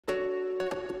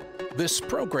This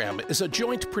program is a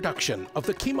joint production of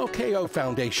the Kimokeo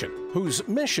Foundation, whose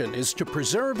mission is to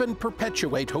preserve and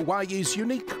perpetuate Hawaii's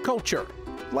unique culture,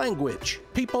 language,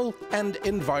 people, and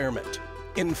environment.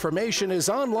 Information is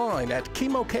online at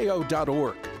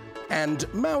kimokeo.org. And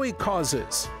Maui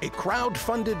Causes, a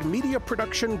crowd-funded media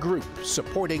production group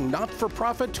supporting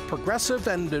not-for-profit, progressive,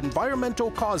 and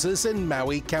environmental causes in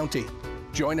Maui County.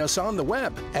 Join us on the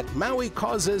web at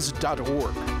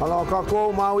mauicauses.org. Hello,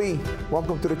 kako, Maui.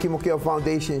 Welcome to the Kimokeo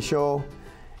Foundation show.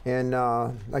 And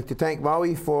I'd like to thank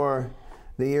Maui for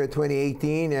the year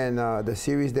 2018 and the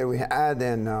series that we had.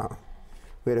 And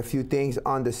we had a few things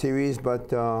on the series,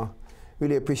 but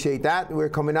really appreciate that. We're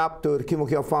coming up to the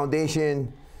Kimokeo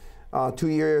Foundation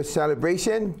 2-year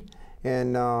celebration.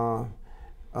 And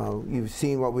you've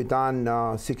seen what we've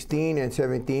done 16 and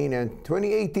 17. And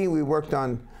 2018, we worked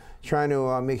on trying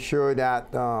to make sure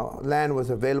that land was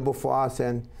available for us,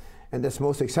 and that's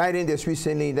most exciting. Just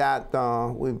recently that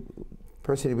we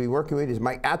person we're working with is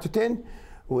Mike Atherton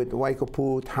with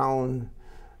Waikapu Town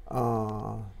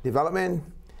Development,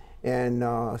 and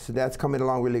so that's coming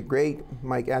along really great.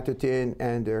 Mike Atherton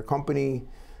and their company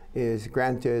is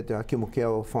granted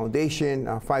Kimokeo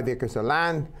Foundation 5 acres of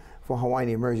land for Hawaii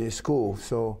Nei Emerging School.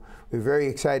 So we're very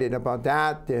excited about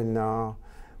that, and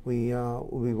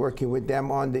we'll be working with them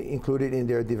on included in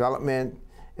their development.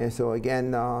 And so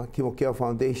again, Kimokeo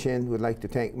Foundation would like to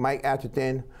thank Mike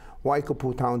Atherton,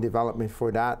 Waikapu Town Development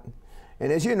for that.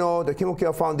 And as you know, the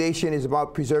Kimokeo Foundation is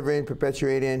about preserving,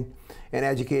 perpetuating, and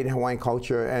educating Hawaiian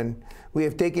culture. And we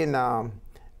have taken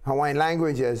Hawaiian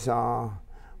language as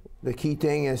the key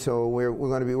thing. And so we're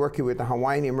going to be working with the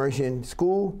Hawaii Nei Immersion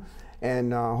School.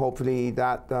 And hopefully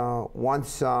that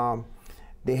once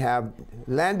they have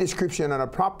land description on a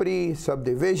property,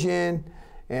 subdivision,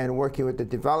 and working with the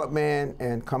development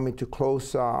and coming to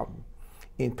close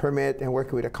in permit and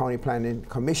working with the County Planning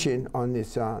Commission on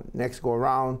this next go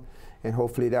around, and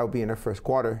hopefully that will be in the first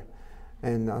quarter.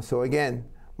 And so again,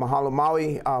 mahalo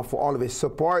Maui for all of its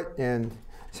support and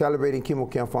celebrating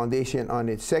Kimokeo Foundation on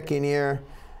its 2nd year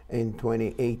in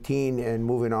 2018 and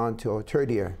moving on to our 3rd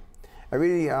year. I'm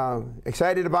really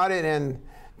excited about it. And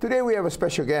today we have a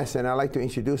special guest, and I'd like to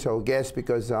introduce our guest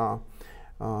because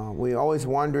we're always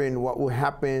wondering what will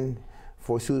happen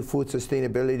for food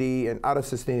sustainability and other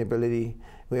sustainability.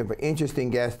 We have an interesting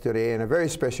guest today and a very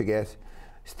special guest,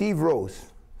 Steve Rose.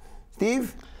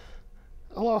 Steve?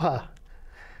 Aloha.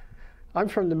 I'm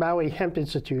from the Maui Hemp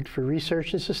Institute for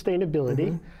Research and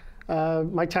Sustainability.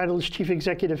 My title is Chief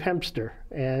Executive Hempster,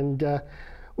 and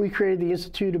we created the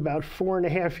Institute about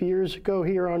 4.5 years ago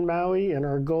here on Maui, and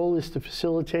our goal is to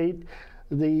facilitate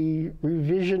the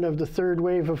revision of the 3rd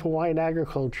wave of Hawaiian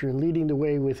agriculture and leading the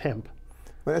way with hemp.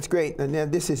 Well, that's great. And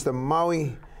then this is the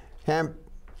Maui Hemp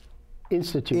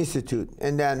Institute.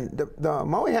 And then the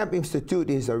Maui Hemp Institute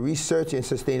is a research and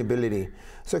sustainability.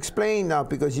 So explain,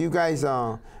 because you guys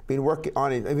been working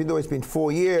on it, even though it's been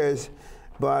 4 years,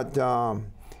 but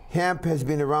hemp has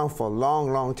been around for a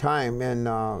long, long time, and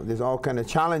there's all kind of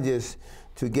challenges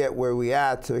to get where we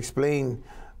at. So explain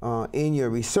in your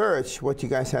research what you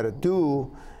guys had to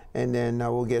do, and then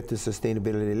we'll get to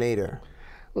sustainability later.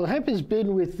 Well, hemp has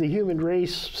been with the human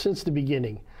race since the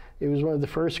beginning. It was one of the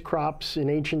first crops in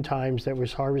ancient times that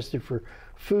was harvested for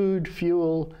food,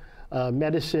 fuel,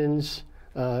 medicines,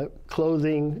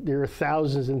 clothing. There are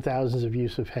thousands and thousands of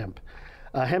use of hemp.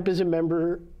 Hemp is a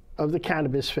member of the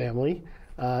cannabis family.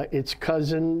 Its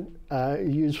cousin,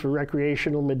 used for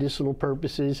recreational medicinal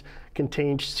purposes,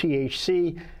 contains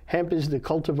THC. Hemp is the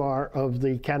cultivar of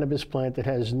the cannabis plant that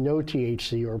has no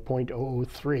THC, or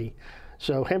 0.003.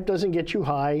 So hemp doesn't get you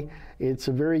high. It's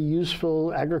a very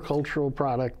useful agricultural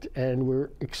product, and we're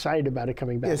excited about it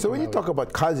coming back. Yeah, so when you talk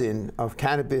about cousin of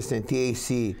cannabis and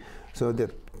THC, so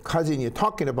the cousin you're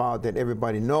talking about that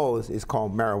everybody knows is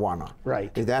called marijuana.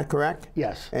 Right. Is that correct?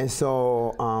 Yes. And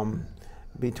so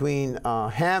between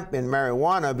hemp and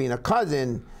marijuana being a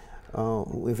cousin,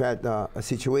 we've had a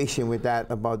situation with that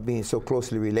about being so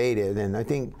closely related. And I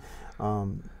think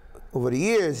over the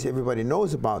years, everybody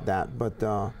knows about that, but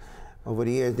over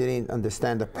the years, they didn't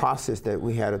understand the process that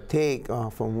we had to take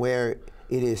from where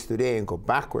it is today and go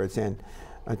backwards. And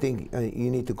I think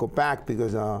you need to go back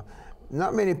because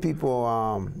not many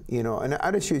people, you know, and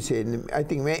I should say, I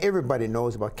think everybody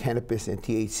knows about cannabis and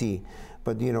THC,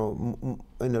 but, you know,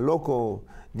 in the local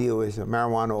deal is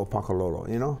marijuana or pakalolo,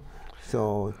 you know?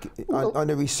 So on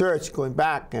the research, going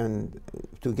back and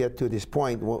to get to this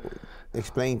point,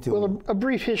 explain to... Well, a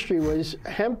brief history was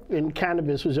hemp and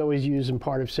cannabis was always used in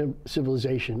part of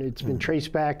civilization. It's been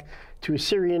traced back to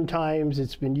Assyrian times.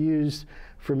 It's been used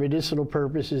for medicinal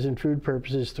purposes and food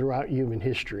purposes throughout human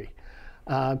history.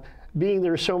 being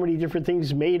there are so many different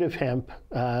things made of hemp,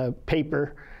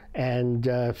 paper,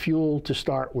 and fuel to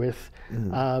start with.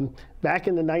 Back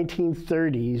in the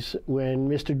 1930s, when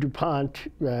Mr.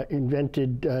 DuPont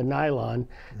invented nylon,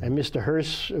 and Mr.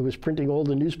 Hearst was printing all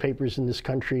the newspapers in this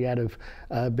country out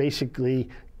of basically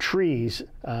trees,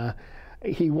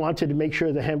 he wanted to make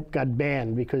sure the hemp got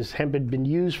banned because hemp had been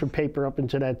used for paper up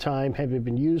until that time, hemp had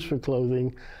been used for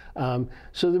clothing.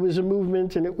 So there was a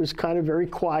movement, and it was kind of very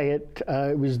quiet.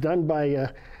 It was done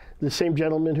by the same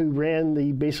gentleman who ran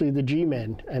basically the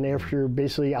G-Men, and after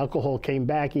basically alcohol came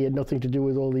back, he had nothing to do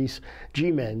with all these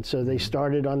G-Men. So they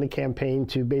started on the campaign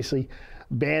to basically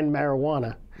ban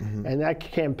marijuana. And that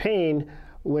campaign,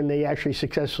 when they actually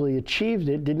successfully achieved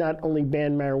it, did not only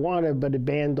ban marijuana, but it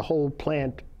banned the whole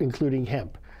plant, including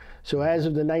hemp. So as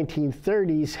of the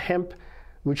 1930s, hemp,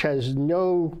 which has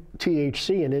no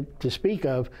THC in it to speak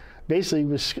of, basically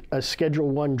was a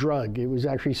Schedule I drug. It was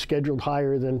actually scheduled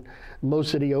higher than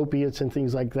most of the opiates and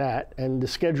things like that. And the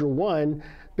Schedule I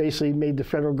basically made the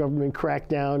federal government crack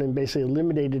down and basically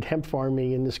eliminated hemp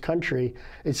farming in this country,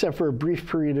 except for a brief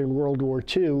period in World War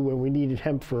II when we needed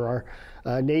hemp for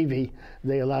our Navy.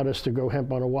 They allowed us to grow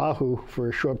hemp on Oahu for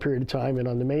a short period of time and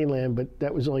on the mainland, but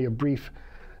that was only a brief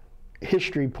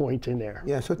history point in there.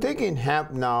 Yeah, so taking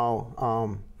hemp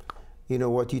now, you know,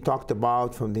 what you talked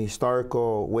about from the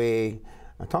historical way,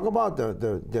 talk about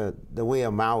the way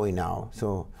of Maui now.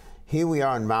 So here we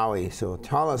are in Maui, so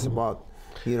tell us about,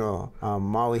 you know,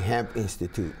 Maui Hemp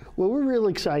Institute. Well, we're real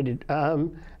excited.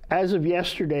 As of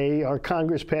yesterday, our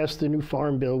Congress passed the new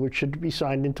Farm Bill, which should be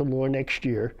signed into law next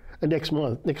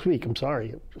week, I'm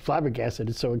sorry. Flabbergasted,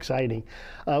 it's so exciting.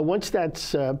 Once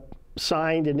that's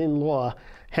signed and in law,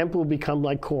 hemp will become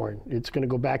like corn. It's going to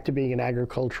go back to being an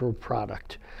agricultural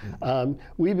product.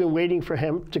 We've been waiting for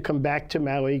hemp to come back to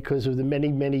Maui because of the many,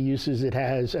 many uses it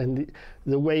has and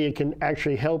the way it can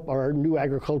actually help our new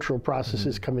agricultural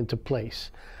processes come into place.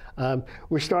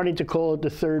 We're starting to call it the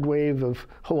third wave of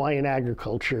Hawaiian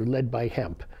agriculture led by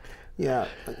hemp. Yeah,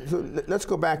 so let's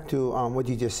go back to what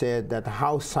you just said, that the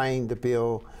House signed the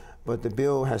bill, but the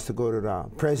bill has to go to the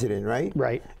president, right?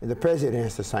 Right. And the president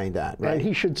has to sign that, right? And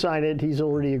he should sign it. He's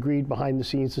already agreed behind the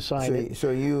scenes to sign it.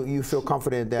 So you feel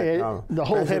confident that the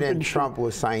whole President Trump will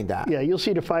sign that? Yeah, you'll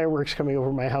see the fireworks coming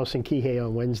over my house in Kihei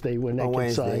on Wednesday when that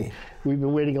gets signed. We've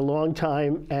been waiting a long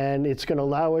time, and it's going to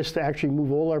allow us to actually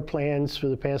move all our plans for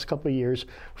the past couple of years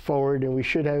forward, and we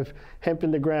should have hemp in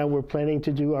the ground. We're planning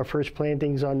to do our first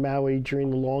plantings on Maui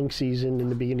during the long season in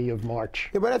the beginning of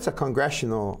March. Yeah, but that's a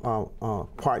congressional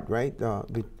part, right?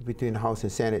 Between the House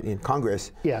and Senate in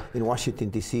Congress in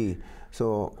Washington, D.C.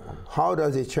 So how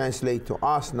does it translate to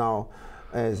us now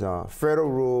as a federal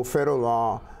rule, federal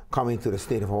law, coming to the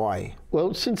state of Hawaii?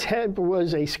 Well, since hemp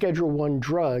was a Schedule I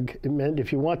drug, it meant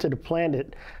if you wanted to plant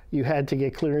it, you had to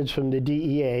get clearance from the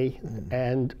DEA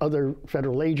and other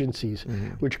federal agencies,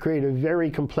 which created a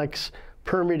very complex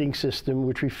permitting system,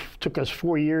 which took us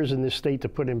 4 years in this state to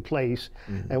put in place.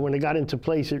 And when it got into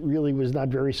place, it really was not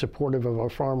very supportive of our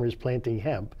farmers planting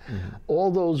hemp.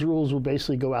 All those rules will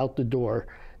basically go out the door,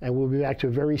 and we'll be back to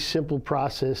a very simple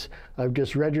process of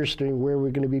just registering where we're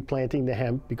going to be planting the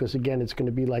hemp, because again, it's going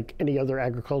to be like any other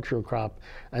agricultural crop,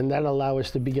 and that'll allow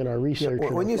us to begin our research. Yeah,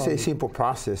 when you say simple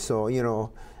process, so you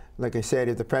know, like I said,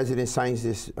 if the president signs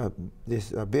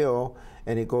this bill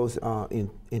and it goes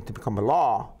into become a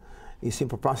law, the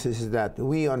simple process is that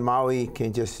we on Maui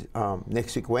can just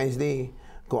next week Wednesday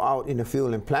go out in the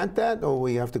field and plant that, or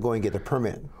we have to go and get a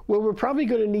permit? Well, we're probably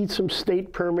going to need some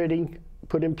state permitting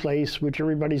put in place, which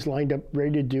everybody's lined up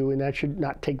ready to do, and that should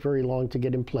not take very long to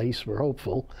get in place, we're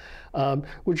hopeful,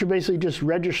 which will basically just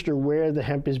register where the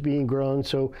hemp is being grown,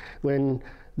 so when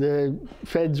the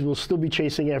feds will still be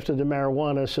chasing after the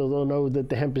marijuana, so they'll know that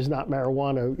the hemp is not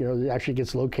marijuana, you know, it actually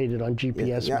gets located on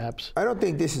GPS maps. I don't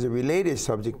think this is a related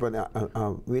subject, but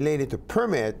related to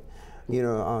permit, you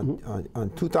know,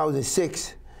 on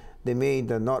 2006, they made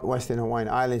the Northwestern Hawaiian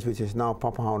Islands, which is now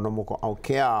Papahanaumoku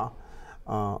Aukea,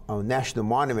 a national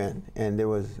monument, and there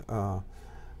was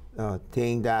a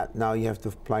thing that now you have to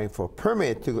apply for a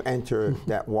permit to enter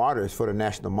that waters for the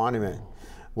national monument.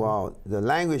 Well, the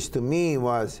language to me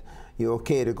was, you're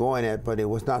okay to go in it, but it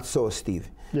was not so,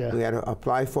 Steve. Yeah. We had to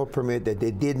apply for a permit that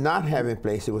they did not have in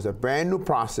place. It was a brand new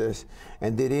process,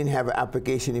 and they didn't have an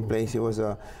application in place. It was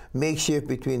a makeshift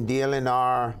between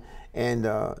DLNR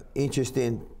and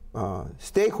interesting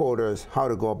stakeholders how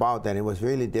to go about that. It was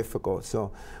really difficult.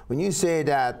 So when you say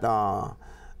that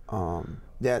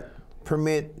that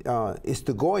permit is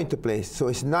to go into place, so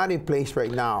it's not in place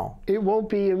right now. It won't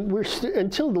be, and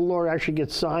until the law actually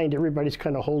gets signed, everybody's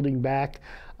kind of holding back.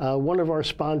 One of our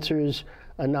sponsors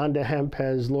Ananda Hemp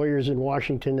has lawyers in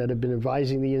Washington that have been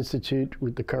advising the Institute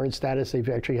with the current status. They've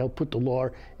actually helped put the law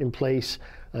in place.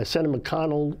 Senator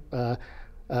McConnell,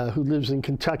 who lives in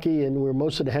Kentucky and where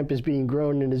most of the hemp is being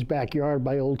grown in his backyard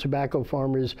by old tobacco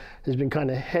farmers, has been kind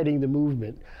of heading the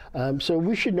movement. So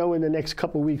we should know in the next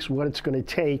couple of weeks what it's going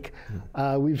to take.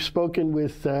 We've spoken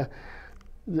with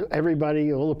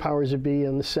everybody, all the powers that be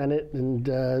in the Senate and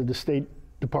the State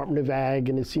Department of Ag,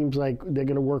 and it seems like they're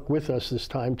going to work with us this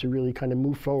time to really kind of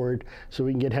move forward so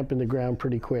we can get hemp in the ground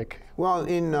pretty quick. Well,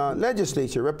 in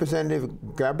legislature, Representative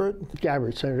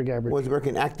Senator Gabbard was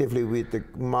working actively with the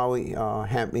Maui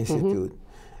Hemp Institute.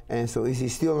 And so is he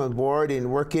still on board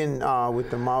and working with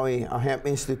the Maui Hemp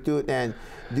Institute? And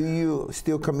do you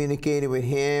still communicate with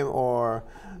him or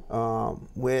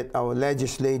with our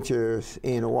legislatures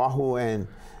in Oahu and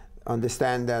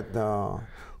understand that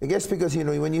I guess because, you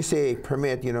know, when you say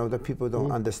permit, you know, the people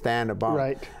don't understand about,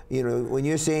 right. You know, when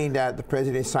you're saying that the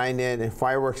president signed it and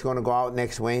fireworks going to go out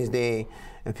next Wednesday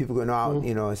and people going out,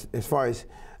 you know, as far as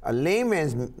a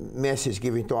layman's message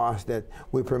giving to us that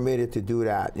we're permitted to do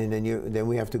that, and then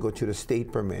we have to go to the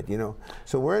state permit, you know.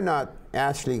 So we're not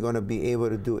actually going to be able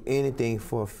to do anything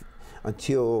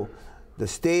until the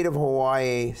state of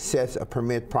Hawaii sets a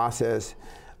permit process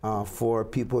for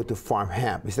people to farm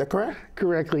hemp. Is that correct?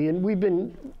 Correctly,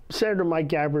 and Senator Mike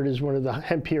Gabbard is one of the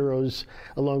hemp heroes,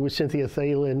 along with Cynthia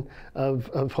Thielen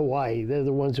of Hawaii. They're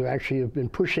the ones who actually have been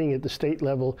pushing at the state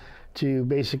level to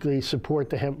basically support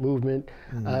the hemp movement.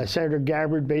 Senator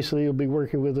Gabbard basically will be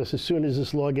working with us as soon as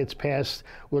this law gets passed.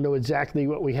 We'll know exactly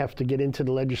what we have to get into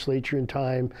the legislature in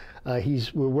time.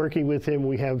 We're working with him.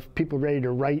 We have people ready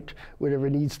to write whatever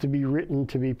needs to be written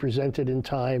to be presented in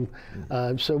time.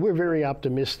 So we're very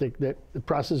optimistic that the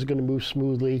process is going to move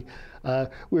smoothly.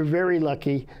 We're very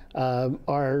lucky.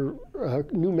 Our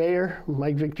new mayor,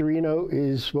 Mike Victorino,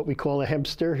 is what we call a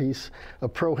Hempster. He's a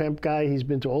pro-hemp guy. He's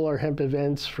been to all our hemp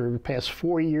events for the past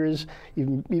 4 years,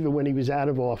 even when he was out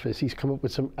of office. He's come up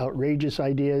with some outrageous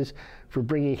ideas for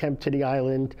bringing hemp to the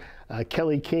island.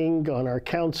 Kelly King on our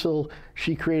council,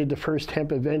 she created the first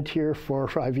hemp event here 4 or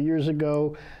 5 years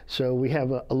ago. So we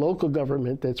have a local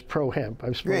government that's pro-hemp.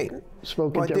 I've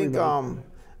spoken to everybody.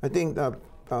 I think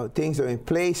things are in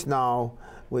place now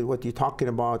with what you're talking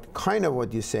about, kind of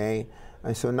what you say.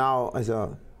 And so now as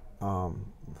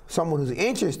someone who's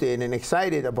interested and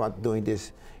excited about doing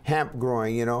this hemp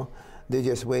growing, you know, they're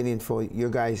just waiting for your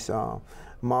guys,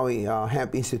 Maui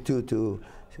Hemp Institute, to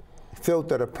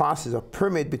filter the process of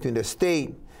permit between the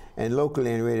state and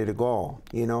locally and ready to go,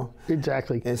 you know?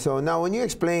 Exactly. And so now when you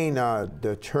explain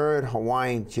the third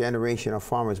Hawaiian generation of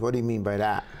farmers, what do you mean by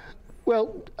that?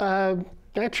 Well,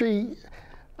 actually,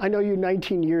 I know you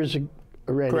 19 years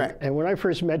already. Correct. And when I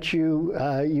first met you,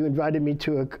 you invited me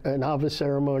to an Ava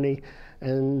ceremony,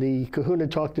 and the kahuna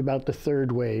talked about the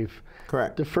third wave.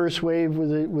 Correct. The first wave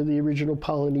were the original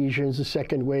Polynesians. The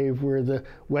second wave were the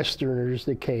Westerners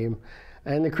that came.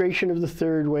 And the creation of the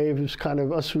third wave is kind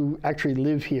of us who actually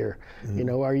live here. You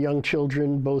know, our young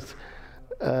children, both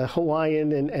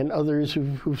Hawaiian and others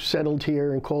who've settled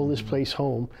here and call this place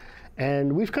home.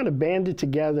 And we've kind of banded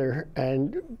together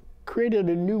and created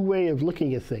a new way of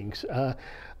looking at things.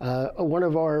 One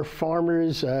of our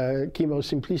farmers, Kimo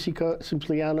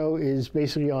Simpliano, is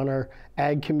basically on our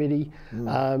ag committee.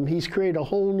 He's created a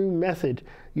whole new method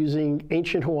using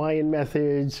ancient Hawaiian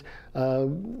methods,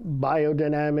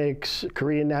 biodynamics,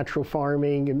 Korean natural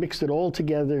farming, and mixed it all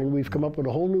together, and we've come up with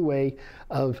a whole new way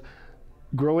of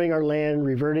growing our land,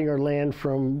 reverting our land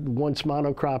from once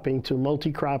monocropping to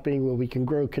multi-cropping, where we can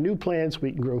grow canoe plants,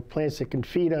 we can grow plants that can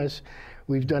feed us.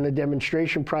 We've done a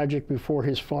demonstration project before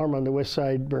his farm on the west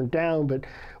side burnt down, but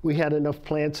we had enough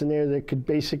plants in there that could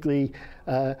basically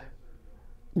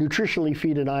nutritionally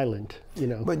feed an island, you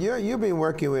know. But you've been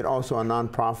working with also a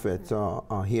nonprofit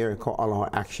here called Aloha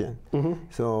Action.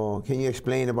 So can you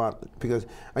explain about, because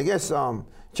I guess trying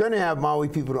to have Maui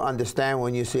people to understand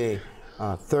when you say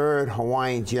third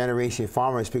Hawaiian generation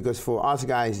farmers, because for us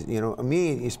guys, you know,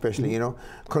 me especially, you know,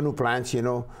 canoe plants, you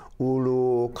know,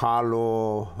 ulu,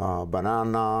 kalo,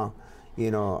 banana,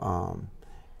 you know,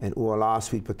 and uala,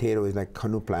 sweet potato is like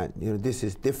canoe plant. You know, this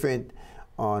is different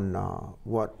on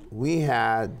what we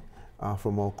had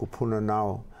from Okupuna.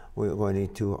 Now we're going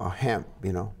into hemp,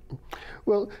 you know.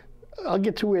 Well, I'll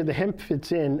get to where the hemp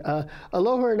fits in.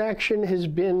 Aloha in Action has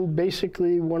been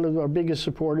basically one of our biggest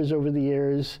supporters over the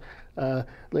years.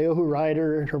 Leohu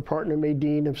Ryder and her partner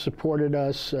Maydeen have supported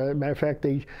us. Matter of fact,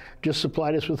 they just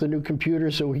supplied us with a new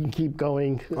computer so we can keep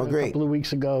going a couple of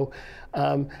weeks ago.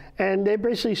 And they're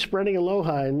basically spreading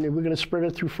aloha, and we're going to spread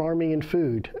it through farming and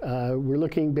food. We're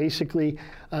looking basically,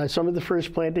 some of the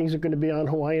first plantings are going to be on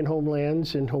Hawaiian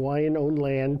homelands and Hawaiian-owned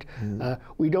land.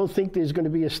 We don't think there's going to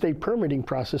be a state permitting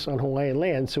process on Hawaiian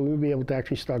land, so we'll be able to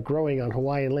actually start growing on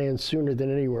Hawaiian land sooner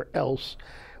than anywhere else.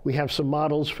 We have some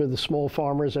models for the small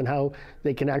farmers and how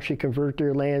they can actually convert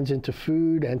their lands into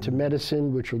food and to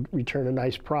medicine, which will return a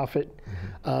nice profit.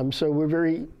 So we're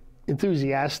very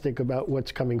enthusiastic about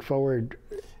what's coming forward.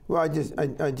 Well, I think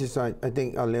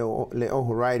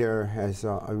Leohu Ryder has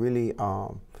a really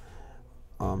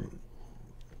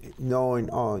knowing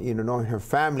her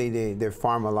family, they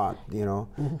farm a lot,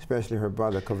 especially her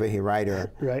brother Kavehi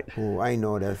Ryder, who I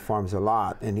know that farms a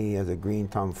lot, and he has a green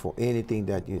thumb for anything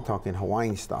that you're talking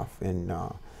Hawaiian stuff, and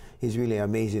he's really an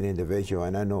amazing individual,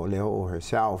 and I know Leo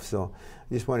herself, so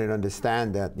I just wanted to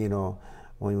understand that,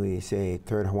 when we say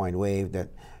Third Hawaiian Wave, that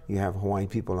you have Hawaiian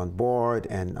people on board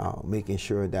and making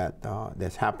sure that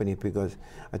that's happening, because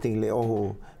I think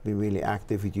Leo be really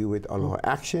active with you with Aloha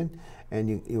Action,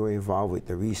 and you were involved with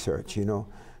the research,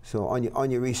 So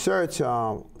on your research,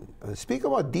 speak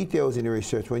about details in the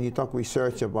research. When you talk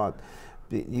research about,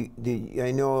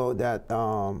 I know that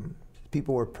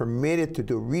people were permitted to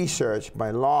do research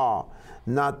by law,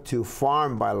 not to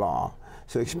farm by law.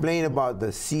 So explain about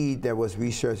the seed that was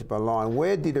researched by law, and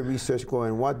where did the research go,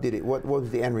 and what was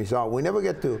the end result? We never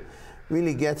get to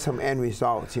really get some end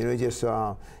results, just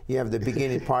you have the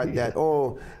beginning part that,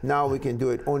 now we can do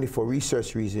it only for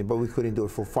research reasons, but we couldn't do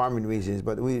it for farming reasons,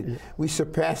 but we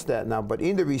surpassed that now. But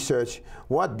in the research,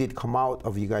 what did come out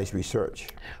of you guys' research?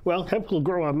 Well, hemp will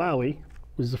grow on Maui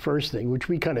was the first thing, which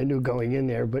we kind of knew going in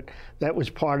there, but that was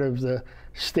part of the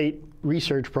state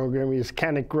research program, is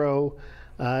can it grow?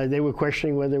 They were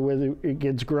questioning whether it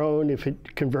gets grown, if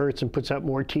it converts and puts out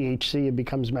more THC, it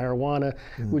becomes marijuana,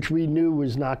 which we knew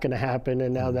was not going to happen,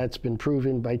 and now that's been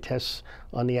proven by tests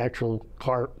on the actual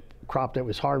crop that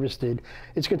was harvested.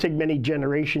 It's going to take many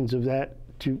generations of that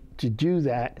to do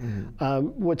that.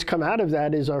 What's come out of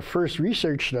that is our first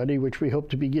research study, which we hope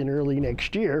to begin early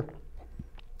next year.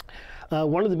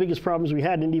 One of the biggest problems we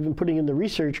had in even putting in the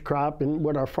research crop, and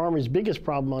what our farmers' biggest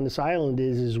problem on this island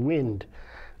is wind.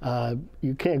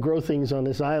 You can't grow things on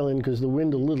this island because the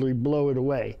wind will literally blow it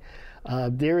away.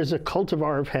 There is a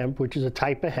cultivar of hemp, which is a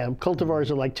type of hemp. Cultivars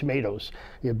are like tomatoes.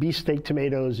 You have beefsteak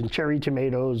tomatoes and cherry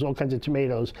tomatoes, all kinds of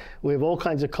tomatoes. We have all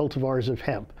kinds of cultivars of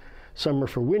hemp. Some are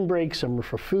for windbreak, some are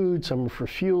for food, some are for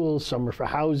fuel, some are for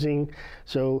housing.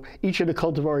 So each of the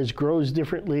cultivars grows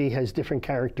differently, has different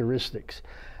characteristics.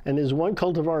 And there's one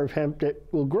cultivar of hemp that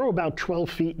will grow about 12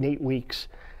 feet in 8 weeks.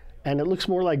 And it looks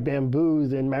more like bamboo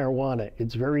than marijuana.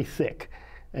 It's very thick.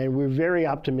 And we're very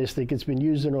optimistic. It's been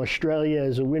used in Australia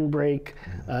as a windbreak.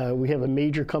 We have a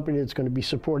major company that's going to be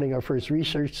supporting our first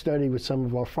research study with some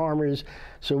of our farmers.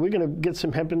 So we're going to get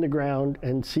some hemp in the ground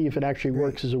and see if it actually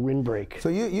works as a windbreak. So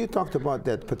you talked about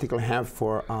that particular hemp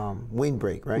for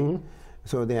windbreak, right?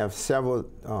 So they have several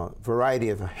variety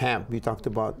of hemp. You talked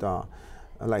about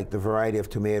like the variety of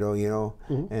tomato,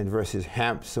 and versus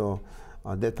hemp. So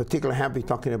that particular hemp you're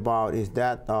talking about, is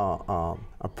that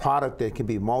a product that can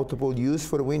be multiple use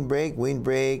for the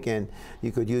windbreak, and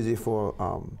you could use it for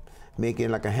making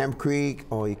like a hempcrete,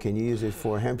 or you can use it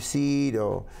for hemp seed,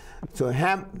 so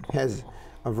hemp has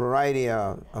a variety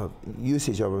of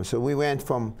usage of them. So we went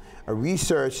from a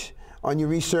research. On your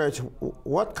research,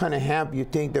 what kind of hemp you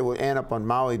think that will end up on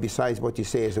Maui besides what you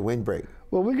say is a windbreak?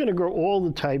 Well, we're going to grow all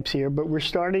the types here, but we're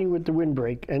starting with the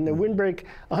windbreak. And the windbreak,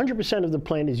 100% of the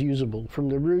plant is usable. From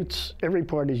the roots, every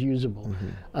part is usable.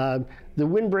 The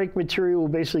windbreak material will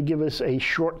basically give us a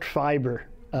short fiber.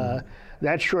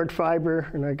 That short fiber,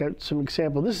 and I got some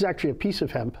example. This is actually a piece of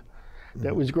hemp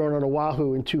that was grown on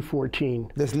Oahu in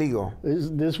 2014. That's legal?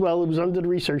 Well, it was under the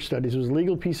research studies. It was a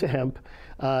legal piece of hemp.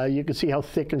 You can see how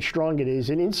thick and strong it is.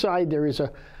 And inside there is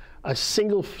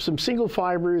some single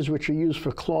fibers which are used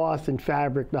for cloth and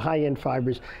fabric, the high-end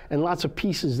fibers, and lots of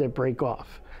pieces that break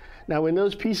off. Now, when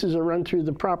those pieces are run through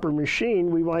the proper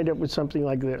machine, we wind up with something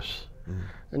like this.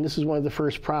 And this is one of the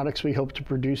first products we hope to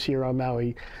produce here on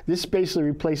Maui. This basically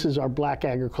replaces our black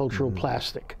agricultural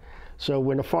plastic. So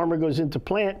when a farmer goes into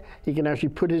plant, he can actually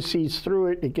put his seeds through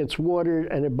it, it gets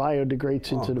watered, and it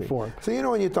biodegrades into the form. So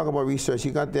when you talk about research,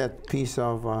 you got that piece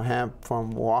of hemp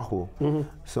from Oahu.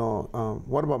 So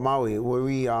what about Maui? Were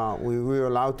we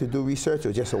allowed to do research,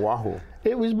 or just Oahu?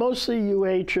 It was mostly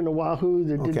UH and Oahu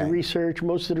that did the research.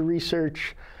 Most of the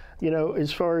research you know,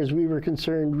 as far as we were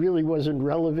concerned, really wasn't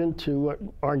relevant to what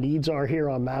our needs are here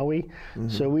on Maui.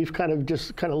 So we've kind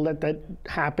of let that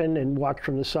happen and walked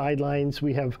from the sidelines.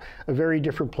 We have a very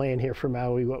different plan here for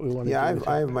Maui, what we want to do. Yeah,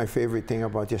 I have my favorite thing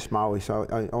about just Maui. So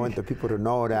I want the people to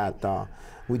know that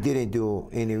we didn't do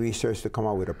any research to come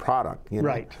out with a product, you know?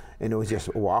 Right. And it was just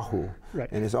Oahu. Right.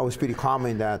 And it's always pretty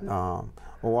common that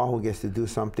Oahu gets to do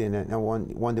something, and I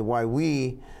wonder why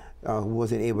we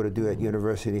wasn't able to do at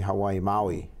University Hawaii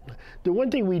Maui. The one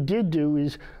thing we did do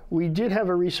is we did have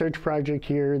a research project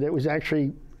here that was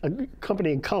actually a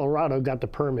company in Colorado got the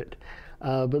permit.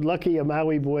 But lucky a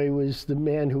Maui boy was the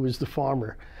man who was the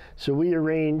farmer. So we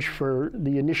arranged for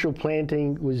the initial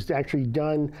planting was actually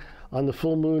done on the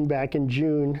full moon back in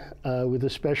June with a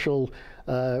special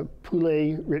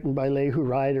pule written by Lehu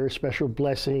Rider, a special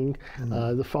blessing.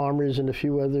 The farmers and a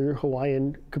few other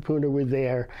Hawaiian kupuna were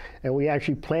there, and we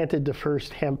actually planted the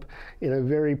first hemp in a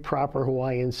very proper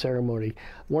Hawaiian ceremony.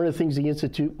 One of the things the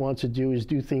Institute wants to do is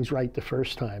do things right the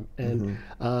first time, and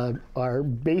our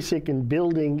basic in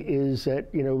building is that,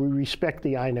 you know, we respect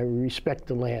the Aina, we respect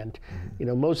the land. You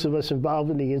know, most of us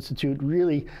involved in the Institute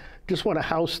really just want a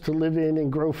house to live in and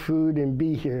grow food and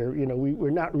be here. You know, we're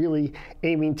not really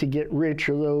aiming to get rich,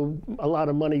 although a lot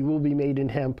of money will be made in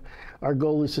hemp. Our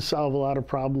goal is to solve a lot of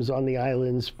problems on the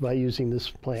islands by using this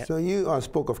plant. So you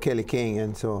spoke of Kelly King,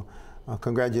 and so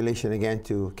congratulations again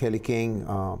to Kelly King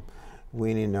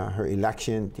winning her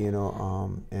election, you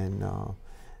know, and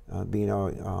being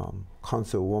our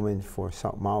councilwoman for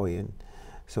South Maui. And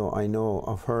so I know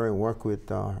of her and work with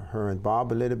her and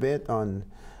Bob a little bit on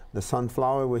the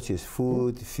sunflower, which is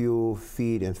food, fuel,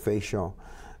 feed, and facial.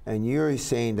 And you're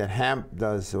saying that hemp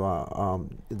does all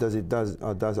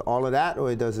of that,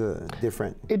 or it does a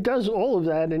different? It does all of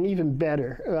that and even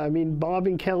better. I mean, Bob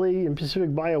and Kelly and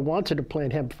Pacific Bio wanted to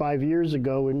plant hemp 5 years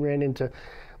ago and ran into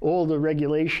all the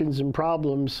regulations and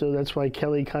problems. So that's why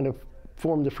Kelly kind of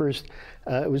formed the first,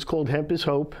 it was called Hemp is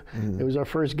Hope. It was our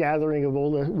first gathering of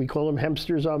all the, we call them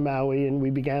Hempsters on Maui, and we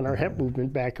began our hemp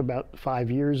movement back about 5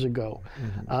 years ago.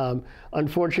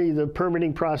 Unfortunately, the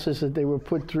permitting process that they were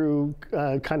put through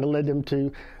kind of led them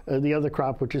to the other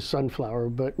crop, which is sunflower.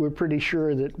 But we're pretty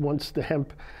sure that once the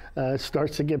hemp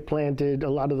starts to get planted, a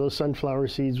lot of those sunflower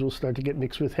seeds will start to get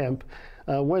mixed with hemp.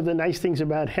 One of the nice things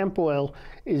about hemp oil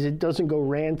is it doesn't go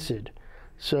rancid.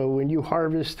 So when you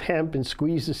harvest hemp and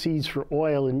squeeze the seeds for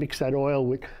oil and mix that oil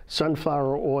with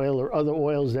sunflower oil or other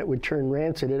oils that would turn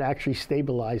rancid, it actually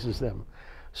stabilizes them.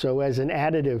 So as an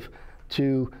additive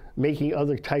to making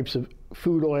other types of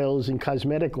food oils and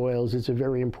cosmetic oils, it's a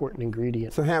very important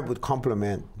ingredient. So hemp would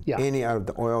complement any of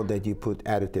the oil that you put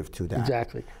additive to that.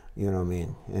 Exactly. You know what I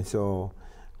mean? And so,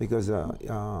 because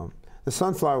the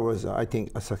sunflower was, I think,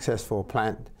 a successful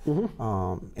plant,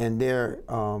 and their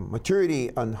maturity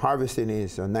on harvesting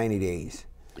is 90 days.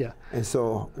 Yeah. And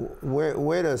so,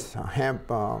 where does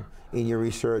hemp, in your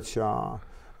research,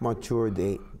 mature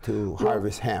date to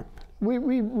harvest hemp?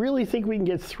 We really think we can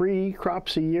get 3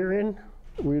 crops a year in.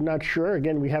 We're not sure.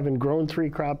 Again, we haven't grown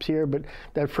 3 crops here, but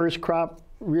that first crop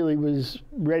really was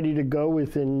ready to go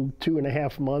within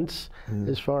 2.5 months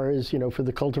as far as, you know, for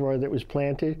the cultivar that was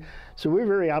planted. So we're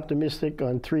very optimistic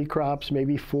on 3 crops,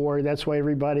 maybe 4. That's why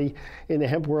everybody in the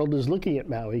hemp world is looking at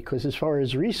Maui, because as far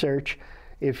as research,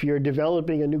 if you're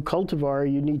developing a new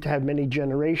cultivar, you need to have many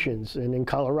generations. And in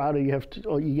Colorado,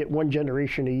 you get 1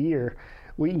 generation a year.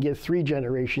 We can get 3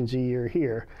 generations a year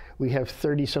here. We have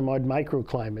 30 some odd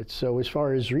microclimates. So as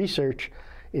far as research,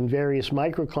 in various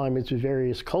microclimates with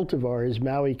various cultivars,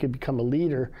 Maui could become a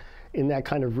leader in that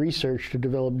kind of research to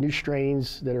develop new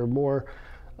strains that are more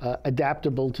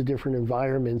adaptable to different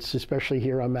environments, especially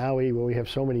here on Maui where we have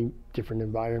so many different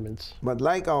environments. But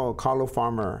like our kalo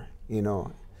farmer, you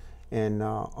know, and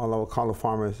all our kalo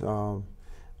farmers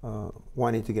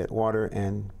wanting to get water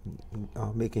and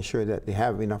making sure that they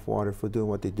have enough water for doing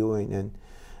what they're doing,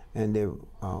 and they,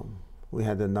 we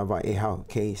had the Nava'eha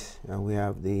case, we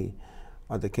have the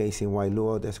other case in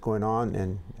Wailua that's going on,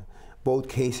 and both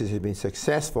cases have been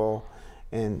successful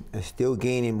and are still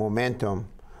gaining momentum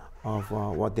of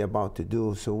what they're about to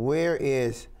do. So where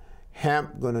is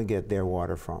hemp going to get their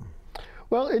water from?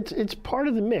 Well, it's part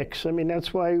of the mix. I mean,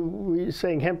 that's why we're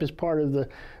saying hemp is part of the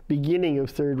beginning of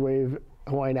third wave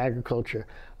Hawaiian agriculture.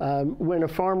 When a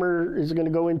farmer is going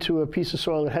to go into a piece of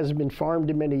soil that hasn't been farmed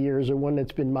in many years or one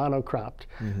that's been monocropped,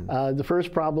 the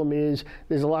first problem is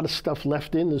there's a lot of stuff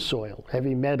left in the soil,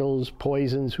 heavy metals,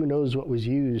 poisons, who knows what was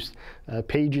used,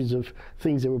 pages of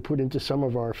things that were put into some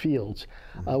of our fields.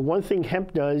 One thing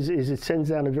hemp does is it sends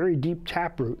down a very deep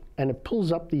taproot and it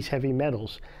pulls up these heavy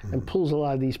metals and pulls a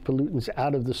lot of these pollutants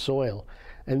out of the soil.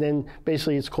 And then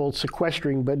basically it's called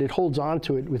sequestering, but it holds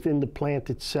onto it within the plant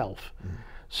itself.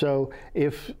 So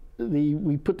if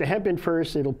we put the hemp in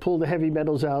first, it'll pull the heavy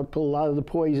metals out, pull a lot of the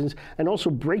poisons, and also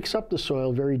breaks up the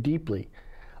soil very deeply.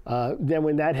 Then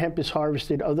when that hemp is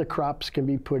harvested, other crops can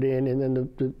be put in, and then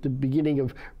the beginning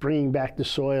of bringing back the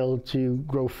soil to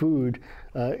grow food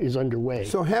is underway.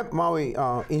 So Hemp Maui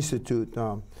Institute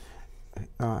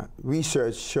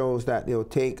research shows that it'll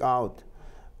take out,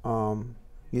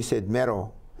 you said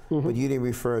metal, but you didn't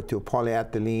refer to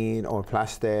polyethylene or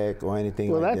plastic or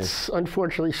anything like that. Well, that's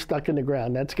unfortunately stuck in the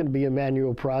ground. That's going to be a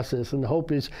manual process, and the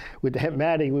hope is with the hemp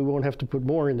matting, we won't have to put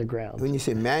more in the ground. When you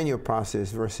say manual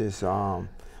process versus,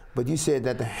 but you said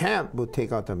that the hemp will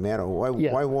take out the metal.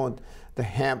 Why won't the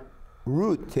hemp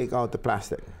root take out the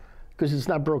plastic? Because it's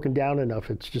not broken down enough.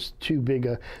 It's just too big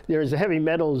a. There's the heavy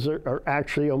metals are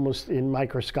actually almost in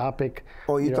microscopic.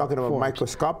 Oh, you're talking about forms.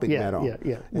 Microscopic metal.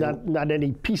 Yeah. Not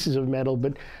any pieces of metal,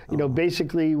 but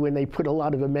basically when they put a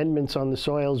lot of amendments on the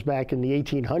soils back in the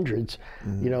 1800s,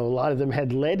 a lot of them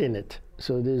had lead in it.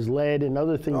 So there's lead and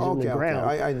other things in the ground.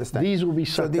 I understand. These will be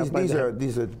sucked up by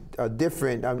these are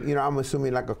different. I'm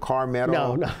assuming like a car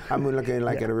metal. No. I'm looking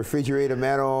like at a refrigerator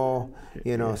metal.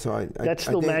 So that's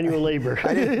still manual labor.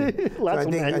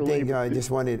 I just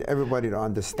wanted everybody to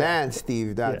understand,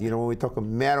 Steve, that when we talk of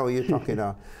metal, you're talking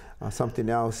something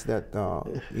else that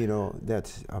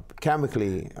that's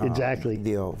chemically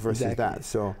deal versus that.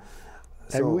 So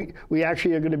and we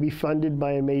actually are going to be funded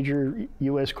by a major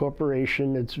U.S.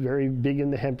 corporation that's very big in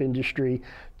the hemp industry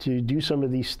to do some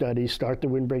of these studies, start the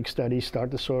windbreak studies, start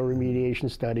the soil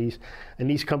remediation studies. And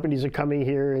these companies are coming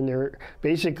here and they're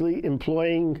basically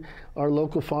employing our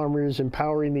local farmers,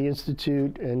 empowering the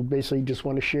Institute, and basically just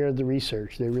want to share the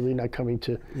research. They're really not coming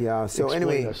to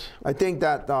explain us. I think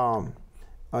that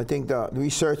the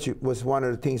research was one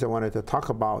of the things I wanted to talk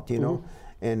about,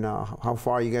 and how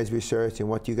far you guys researched and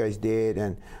what you guys did.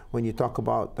 And when you talk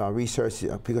about research,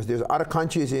 because there's other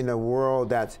countries in the world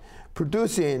that's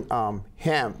producing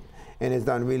hemp and has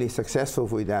done really successful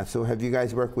with that. So have you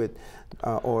guys worked with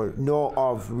or know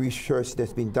of research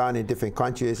that's been done in different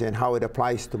countries and how it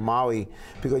applies to Maui?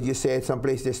 Because you said some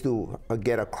places do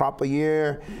get a crop a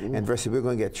year, and versus we're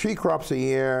going to get 3 crops a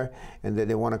year, and then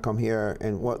they want to come here.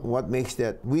 And what makes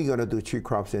that we're going to do 3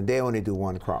 crops and they only do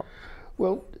 1 crop?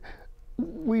 Well,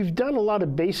 we've done a lot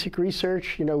of basic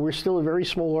research. We're still a very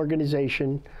small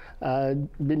organization.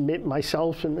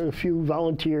 Myself and a few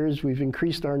volunteers, we've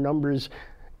increased our numbers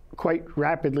quite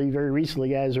rapidly very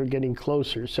recently as we're getting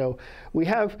closer. So we've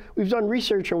done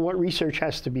research on what research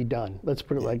has to be done. Let's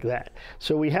put it like that.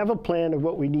 So we have a plan of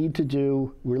what we need to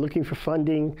do. We're looking for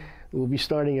funding. We'll be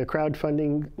starting a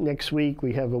crowdfunding next week.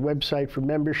 We have a website for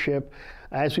membership.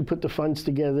 As we put the funds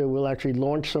together, we'll actually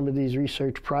launch some of these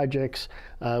research projects.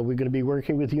 We're going to be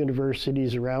working with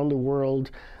universities around the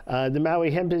world. The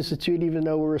Maui Hemp Institute, even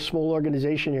though we're a small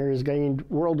organization here, has gained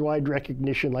worldwide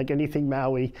recognition like anything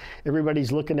Maui.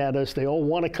 Everybody's looking at us. They all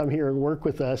want to come here and work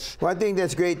with us. Well, I think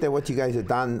that's great that what you guys have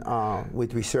done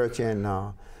with research and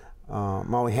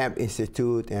Maui Hemp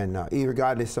Institute, and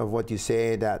regardless of what you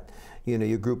say, that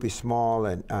your group is small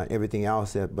and everything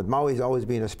else, but Maui's always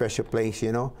been a special place,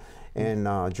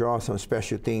 and draw some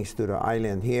special things to the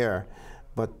island here.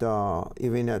 But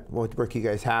even at what work you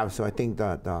guys have, so I think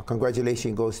that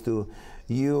congratulations goes to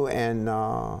you and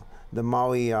the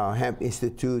Maui Hemp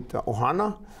Institute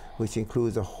Ohana, which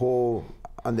includes a whole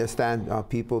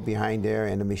people behind there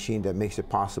and the machine that makes it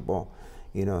possible.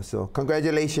 So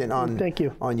congratulations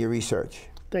on your research.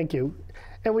 Thank you.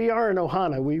 And we are an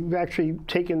Ohana. We've actually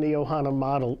taken the Ohana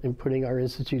model in putting our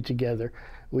institute together.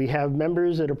 We have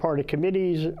members that are part of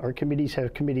committees. Our committees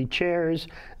have committee chairs.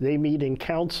 They meet in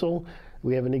council.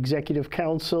 We have an executive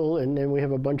council, and then we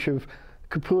have a bunch of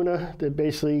kupuna that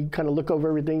basically kind of look over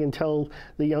everything and tell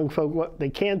the young folk what they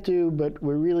can't do, but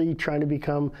we're really trying to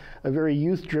become a very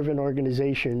youth-driven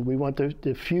organization. We want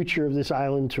the future of this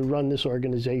island to run this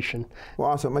organization. Well,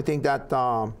 awesome. I think that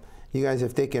you guys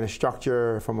have taken a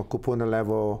structure from a kupuna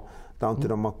level down to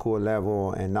the makua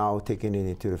level, and now taking it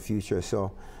into the future.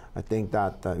 So I think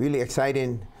that really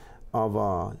exciting of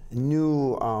a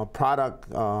new product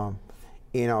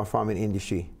in our farming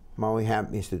industry, Maui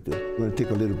Hemp Institute. We're going to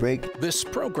take a little break. This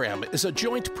program is a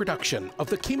joint production of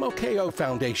the Kimokeo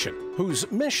Foundation,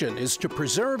 whose mission is to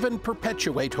preserve and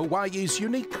perpetuate Hawaii's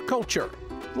unique culture,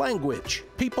 language,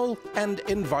 people, and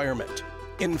environment.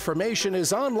 Information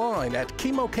is online at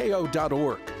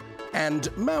kimokeo.org.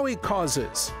 And Maui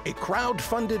Causes, a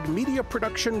crowd-funded media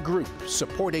production group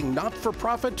supporting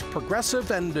not-for-profit,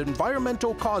 progressive, and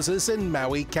environmental causes in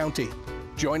Maui County.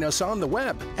 Join us on the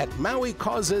web at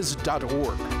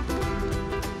mauicauses.org.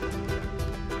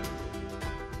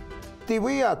 Steve,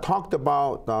 we talked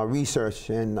about research,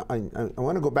 and I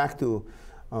want to go back to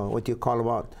what you call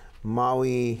about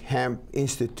Maui Hemp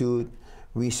Institute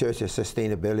research and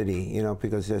sustainability, you know,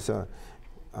 because there's a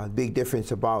big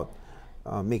difference about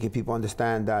making people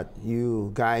understand that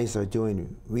you guys are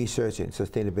doing research and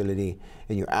sustainability,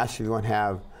 and you actually want to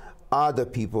have other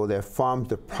people that farm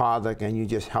the product, and you're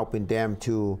just helping them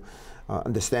to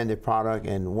understand the product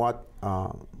and what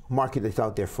market is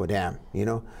out there for them, you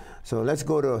know. So let's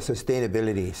go to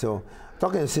sustainability. So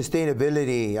talking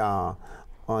sustainability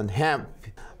on hemp,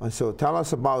 so tell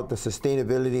us about the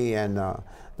sustainability and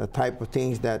the type of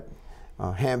things that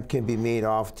hemp can be made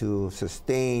of to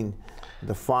sustain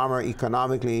the farmer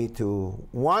economically to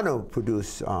want to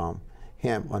produce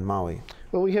hemp on Maui.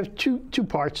 Well, we have two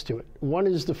parts to it. One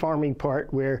is the farming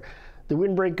part, where the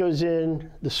windbreak goes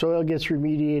in, the soil gets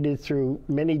remediated through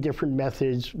many different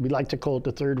methods. We like to call it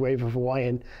the third wave of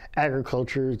Hawaiian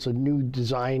agriculture. It's a new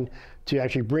design to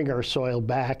actually bring our soil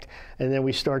back. And then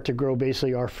we start to grow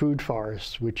basically our food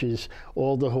forests, which is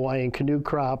all the Hawaiian canoe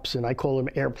crops, and I call them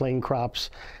airplane crops,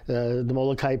 the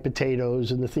Molokai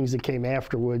potatoes and the things that came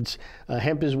afterwards.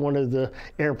 Hemp is one of the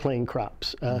airplane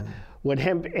crops. What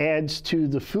hemp adds to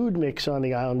the food mix on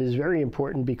the island is very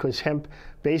important, because hemp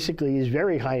basically is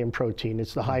very high in protein.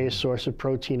 It's the highest source of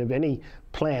protein of any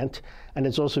plant, and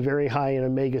it's also very high in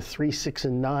omega-3, 6,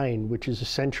 and 9, which is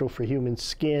essential for human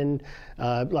skin.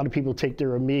 A lot of people take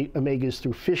their omegas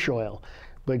through fish oil,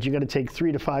 but you got to take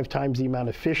 3 to 5 times the amount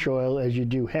of fish oil as you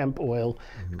do hemp oil,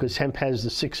 because hemp has the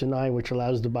 6 and 9, which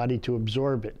allows the body to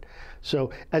absorb it. So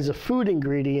as a food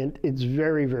ingredient, it's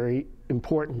very, very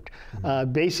important.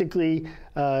 Basically,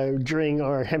 during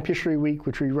our Hemp History Week,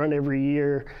 which we run every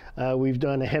year, we've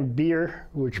done a hemp beer,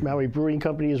 which Maui Brewing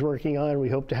Company is working on. We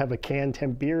hope to have a canned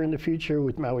hemp beer in the future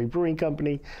with Maui Brewing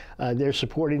Company. They're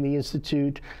supporting the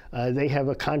Institute. They have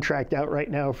a contract out right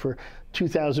now for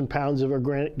 2,000 pounds of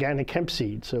organic hemp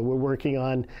seed. So we're working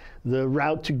on the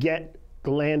route to get the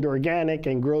land organic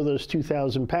and grow those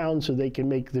 2,000 pounds so they can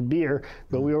make the beer,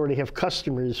 but we already have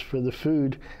customers for the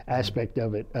food aspect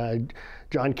of it.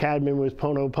 John Cadman with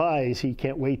Pono Pies, he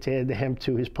can't wait to add the hemp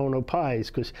to his Pono Pies,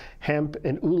 because hemp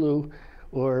and ulu,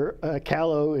 or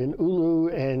kalo and ulu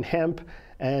and hemp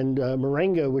and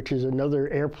moringa, which is another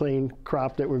airplane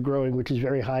crop that we're growing, which is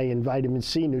very high in vitamin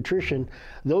C nutrition.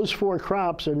 Those 4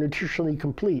 crops are nutritionally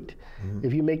complete.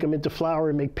 If you make them into flour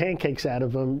and make pancakes out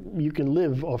of them, you can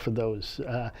live off of those.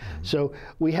 So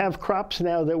we have crops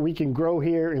now that we can grow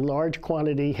here in large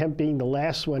quantity, hemp being the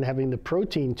last one having the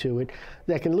protein to it,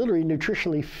 that can literally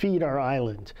nutritionally feed our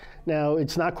island. Now,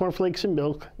 it's not cornflakes and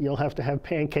milk. You'll have to have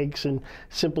pancakes and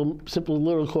simple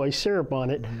little koi syrup on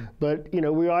it. But, you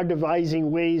know, we are devising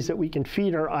ways that we can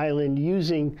feed our island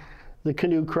using the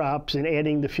canoe crops and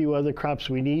adding the few other crops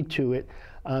we need to it.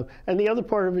 And the other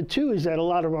part of it, too, is that a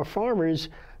lot of our farmers,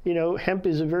 you know, hemp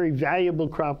is a very valuable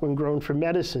crop when grown for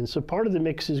medicine. So part of the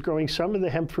mix is growing some of the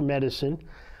hemp for medicine.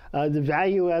 The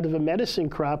value out of a medicine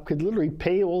crop could literally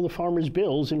pay all the farmer's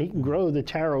bills, and he can grow the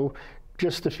taro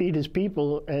just to feed his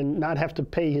people and not have to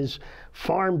pay his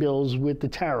farm bills with the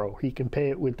taro. He can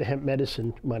pay it with the hemp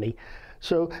medicine money.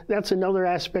 So that's another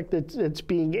aspect that's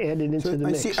being added into the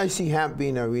mix. I see hemp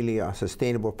being a really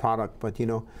sustainable product, but, you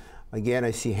know, again, I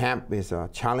see hemp as a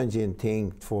challenging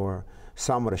thing for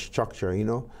some of the structure, you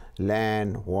know,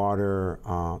 land, water,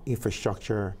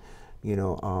 infrastructure. You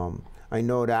know, I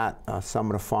know that some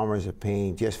of the farmers are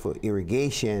paying just for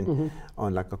irrigation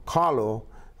on like a kalo,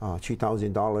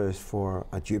 $3,000 for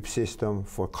a drip system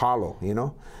for kalo, you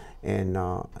know, and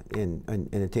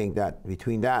I think that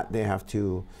between that they have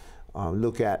to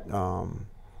look at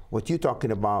what you're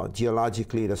talking about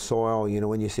geologically, the soil. You know,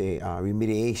 when you say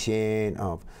remediation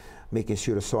of making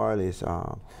sure the soil is,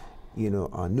 you know,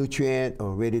 nutrient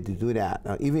or ready to do that.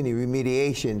 Even in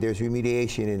remediation, there's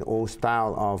remediation in old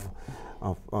style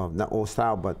of not old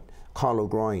style, but kalo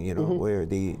growing, you know, where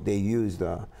they use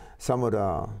some of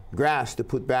the grass to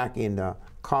put back in the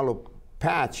kalo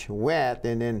patch wet,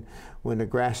 and then when the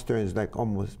grass turns like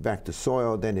almost back to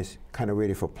soil, then it's kind of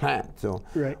ready for plant. So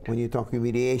when you talk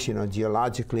remediation or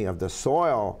geologically of the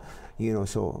soil, you know,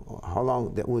 so how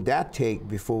long would that take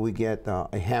before we get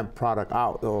a hemp product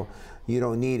out? Or you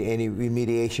don't need any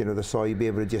remediation of the soil, you'd be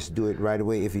able to just do it right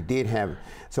away if you did have.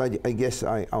 So I guess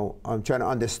I'm trying to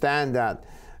understand that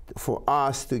for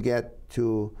us to get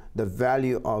to the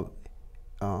value of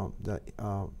the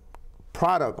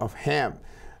product of hemp,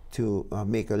 to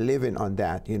make a living on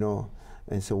that, you know.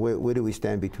 And so where do we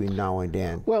stand between now and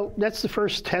then? Well, that's the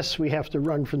first test we have to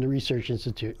run from the Research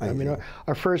Institute. I mean,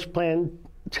 our first planned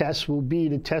test will be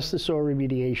to test the soil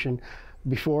remediation,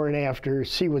 before and after,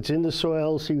 see what's in the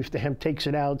soil, see if the hemp takes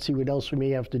it out, see what else we may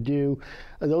have to do.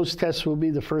 Those tests will be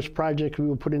the first project we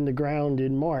will put in the ground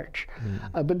in March.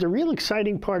 But the real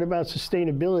exciting part about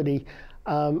sustainability,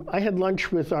 I had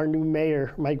lunch with our new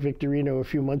mayor, Mike Victorino, a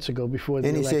few months ago before the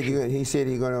election. And he said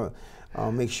he's going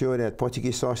to make sure that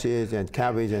Portuguese sausage and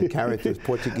cabbage and carrots is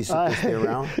Portuguese to stay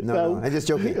around. No, I'm just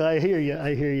joking. I hear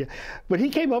you. But he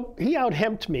came up, he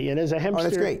out-hemped me, and as a hempster,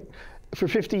 that's great. For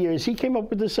 50 years, he came up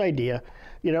with this idea.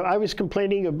 You know, I was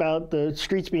complaining about the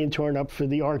streets being torn up for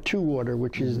the R2 water,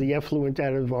 which is the effluent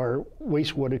out of our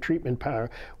wastewater treatment power.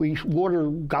 We water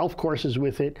golf courses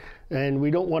with it, and we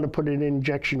don't want to put it in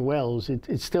injection wells.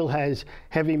 It still has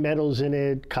heavy metals in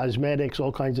it, cosmetics,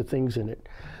 all kinds of things in it.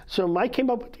 So Mike came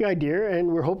up with the idea, and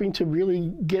we're hoping to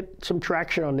really get some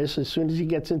traction on this as soon as he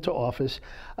gets into office.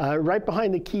 Right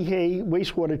behind the Kihei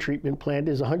wastewater treatment plant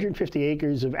is 150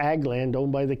 acres of ag land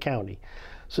owned by the county.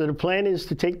 So the plan is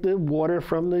to take the water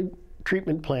from the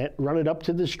treatment plant, run it up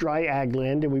to this dry ag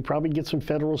land, and we probably get some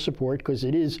federal support because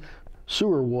it is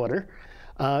sewer water,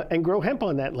 and grow hemp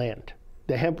on that land.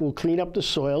 The hemp will clean up the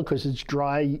soil because it's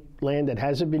dry land that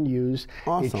hasn't been used.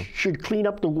 Awesome. It should clean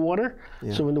up the water,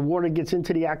 so when the water gets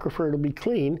into the aquifer, it'll be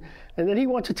clean. And then he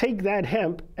wants to take that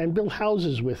hemp and build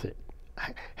houses with it.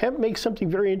 Hemp makes something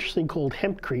very interesting called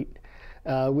hempcrete,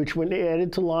 which when they add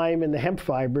it to lime and the hemp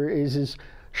fiber is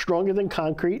stronger than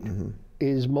concrete,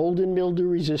 is mold and mildew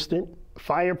resistant,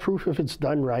 fireproof if it's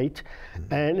done right,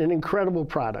 and an incredible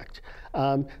product.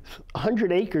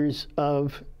 100 acres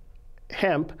of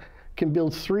hemp can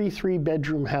build three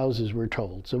bedroom houses, we're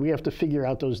told. So we have to figure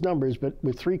out those numbers, but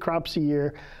with 3 crops a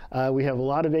year, we have a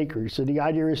lot of acres. So the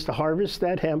idea is to harvest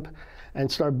that hemp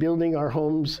and start building our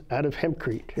homes out of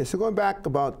hempcrete. Yeah, so going back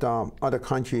about other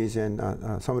countries and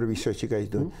some of the research you guys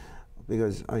do,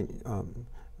 because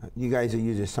you guys are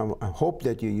using some, I hope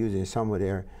that you're using some of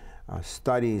their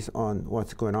studies on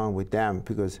what's going on with them,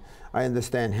 because I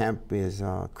understand hemp is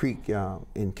creek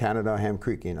in Canada, hemp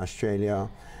creek in Australia,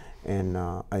 and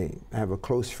I have a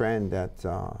close friend that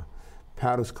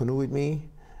paddles canoe with me.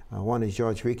 One is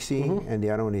George Rixey, and the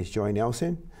other one is Joy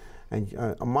Nelson.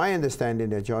 And my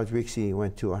understanding that George Rixey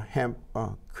went to a hemp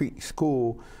creek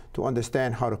school to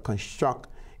understand how to construct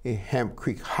a hemp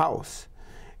creek house.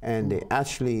 And they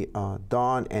actually,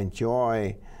 Don and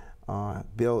Joy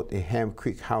built a hemp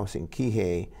creek house in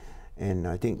Kihei. And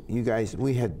I think you guys,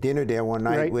 we had dinner there one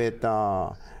night with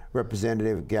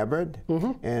Representative Gabbard,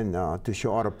 and to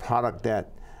show all the product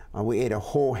that we ate a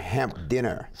whole hemp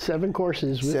dinner. 7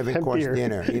 courses with hemp beer.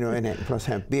 Dinner, you know, and plus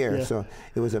hemp beer. So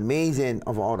it was amazing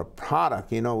of all the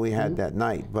product, you know, we had that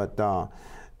night. But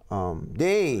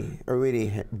they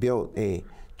already built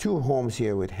 2 homes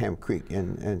here with Hemp Creek,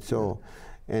 and so,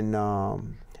 and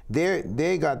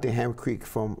they got the Hemp Creek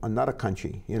from another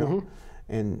country, you know,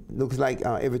 and looks like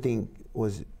everything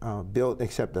was built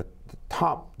except the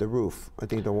top, the roof. I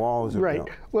think the walls are built.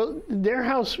 Well, their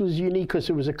house was unique because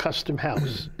it was a custom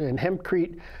house. And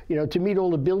Hempcrete, you know, to meet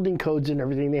all the building codes and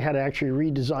everything, they had to actually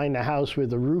redesign the house where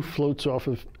the roof floats off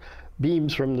of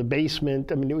beams from the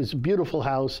basement. I mean, it was a beautiful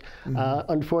house.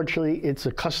 Unfortunately, it's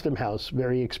a custom house,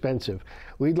 very expensive.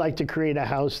 We'd like to create a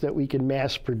house that we can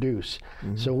mass produce.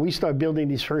 So when we start building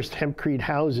these first hempcrete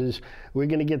houses, we're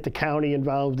going to get the county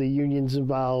involved, the unions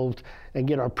involved, and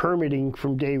get our permitting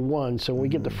from day one. So when we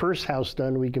get the first house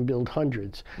done, we can build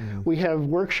hundreds. We have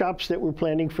workshops that we're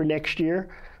planning for next year.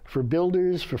 For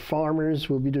builders, for farmers.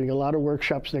 We'll be doing a lot of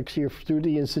workshops next year through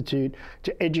the Institute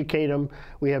to educate them.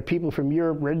 We have people from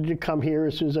Europe ready to come here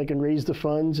as soon as I can raise the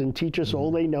funds and teach us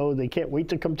all they know. They can't wait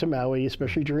to come to Maui,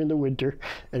 especially during the winter,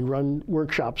 and run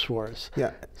workshops for us.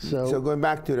 Yeah, so going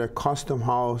back to the custom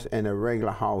house and a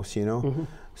regular house, you know,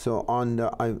 so on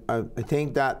the, I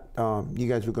think that you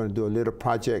guys were going to do a little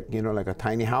project, you know, like a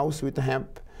tiny house with the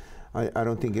hemp. I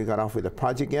don't think you got off with the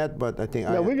project yet, but I think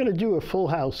we're going to do a full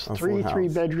house, three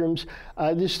bedrooms.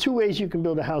 There's 2 ways you can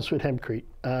build a house with hempcrete,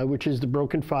 which is the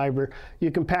broken fiber.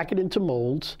 You can pack it into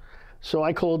molds. So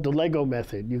I call it the Lego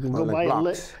method. You can go buy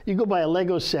a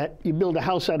Lego set, you build a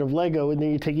house out of Lego, and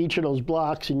then you take each of those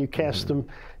blocks and you cast them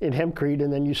in hempcrete,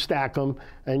 and then you stack them,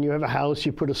 and you have a house.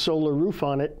 You put a solar roof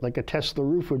on it, like a Tesla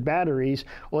roof with batteries.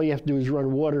 All you have to do is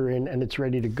run water in, and it's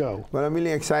ready to go. Well, I'm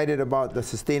really excited about the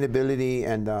sustainability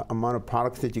and the amount of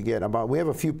products that you get. We have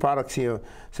a few products here.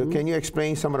 So can you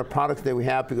explain some of the products that we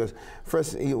have? Because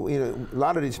first, you know, a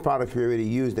lot of these products we already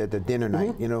used at the dinner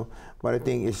night, you know, but I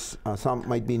think it's, some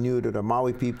might be new to the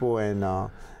Maui people, and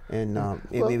And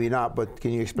maybe not, but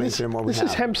can you explain to them what we have?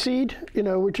 This is hemp seed,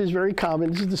 which is very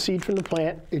common. This is the seed from the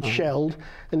plant. It's shelled,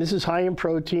 and this is high in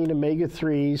protein,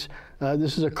 omega-3s.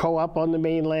 This is a co-op on the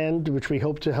mainland, which we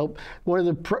hope to help. One of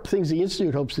the things the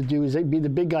Institute hopes to do is be the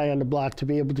big guy on the block to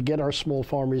be able to get our small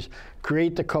farmers,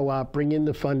 create the co-op, bring in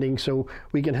the funding so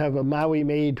we can have a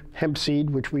Maui-made hemp seed,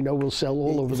 which we know will sell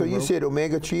all over the world. So you said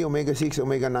omega-3, omega-6,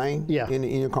 omega-9 in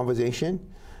your conversation?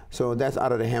 So that's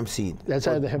out of the hemp seed? That's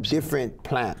out of the hemp seed. Different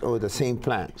plant or the same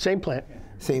plant? Same plant.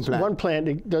 Same plant. One plant,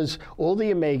 it does all the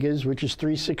omegas, which is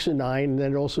 3, 6, and 9, and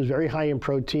then it also is very high in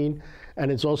protein, and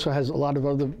it also has a lot of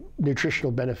other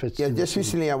nutritional benefits. Yeah, just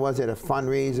recently I was at a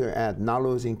fundraiser at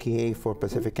Nalos in Kihei for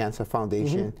Pacific Cancer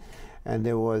Foundation, and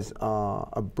there was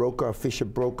a broker, a fisher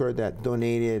broker, that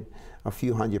donated a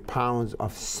few 100 pounds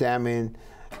of salmon,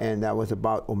 and that was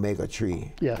about omega-3.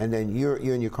 Yeah. And then you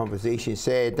in your conversation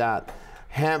said that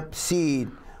hemp seed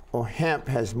or hemp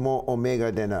has more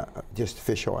omega than just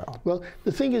fish oil. Well,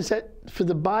 the thing is that for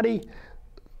the body,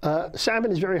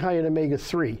 salmon is very high in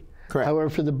omega-3. Correct. However,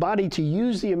 for the body to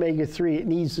use the omega-3, it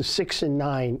needs the 6 and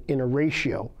 9 in a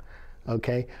ratio,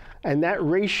 okay? And that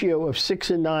ratio of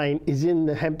 6 and 9 is in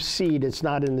the hemp seed, it's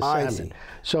not in the salmon. I see.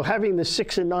 So having the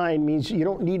 6 and 9 means you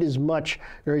don't need as much,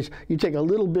 you take a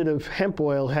little bit of hemp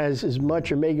oil has as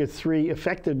much omega-3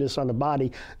 effectiveness on the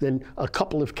body than a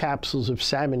couple of capsules of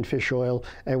salmon fish oil,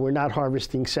 and we're not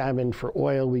harvesting salmon for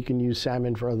oil, we can use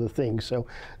salmon for other things. So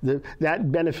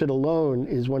that benefit alone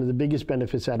is one of the biggest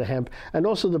benefits out of hemp, and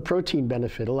also the protein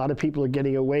benefit. A lot of people are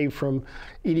getting away from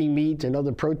eating meat and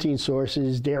other protein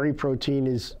sources. Dairy protein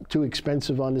is too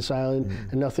expensive on this island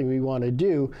and nothing we want to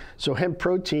do. So hemp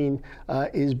protein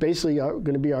is basically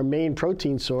going to be our main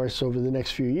protein source over the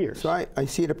next few years. So I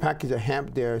see the package of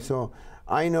hemp there. So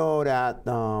I know that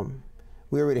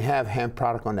we already have hemp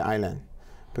product on the island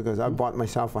because I bought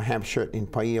myself a hemp shirt in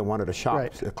Paia, one of the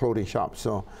shops, a clothing shop.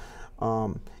 So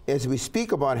as we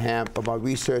speak about hemp, about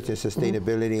research and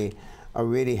sustainability,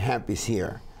 already hemp is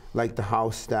here. Like the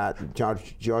house that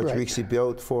George Rixey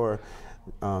built for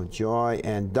Joy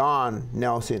and Don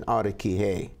Nelson out of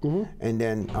Kihei. And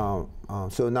then,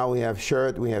 so now we have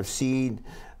shirt, we have seed.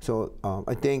 So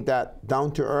I think that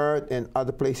Down to Earth and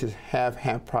other places have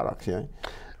hemp products, yeah?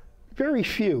 Very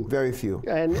few. Very few.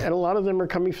 And a lot of them are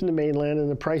coming from the mainland, and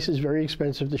the price is very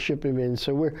expensive to ship them in.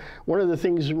 So one of the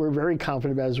things we're very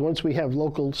confident about is once we have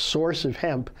local source of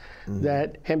hemp,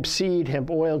 that hemp seed, hemp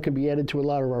oil can be added to a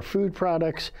lot of our food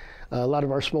products. A lot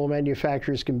of our small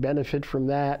manufacturers can benefit from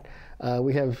that.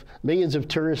 We have millions of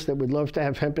tourists that would love to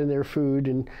have hemp in their food,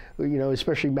 and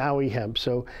especially Maui hemp.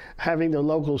 So having the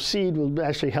local seed will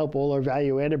actually help all our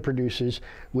value-added producers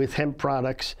with hemp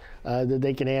products that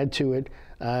they can add to it.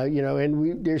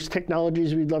 And there's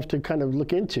technologies we'd love to kind of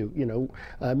look into.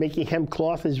 Making hemp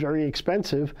cloth is very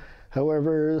expensive.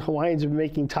 However, Hawaiians have been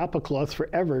making tapa cloth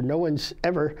forever. No one's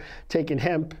ever taken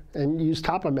hemp and used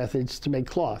tapa methods to make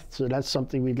cloth. So that's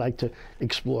something we'd like to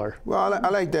explore. Well, I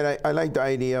like that. I like the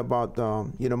idea about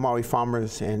Maui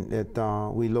farmers and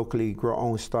that we locally grow our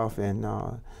own stuff and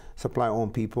supply our own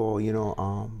people.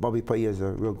 Bobby Paia is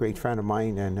a real great friend of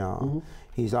mine, and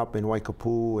he's up in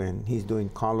Waikapu, and he's doing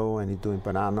kalo, and he's doing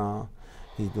banana,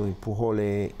 he's doing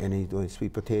puhole, and he's doing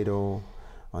sweet potato.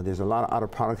 There's a lot of other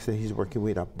products that he's working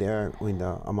with up there with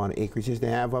the amount of acreages they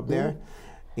have up there.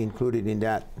 Included in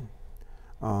that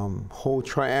whole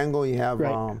triangle, you have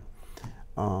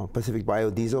Pacific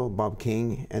Biodiesel, Bob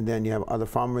King, and then you have other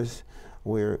farmers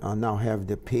where now have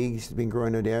the pigs been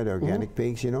growing there, the organic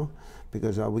pigs,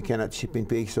 because we cannot ship in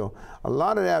pigs. So a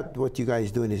lot of that, what you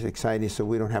guys doing is exciting, so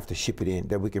we don't have to ship it in,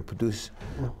 that we can produce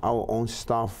our own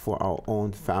stuff for our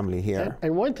own family here.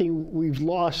 And one thing we've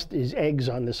lost is eggs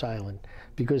on this island,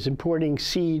 because importing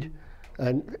seed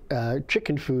and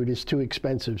chicken food is too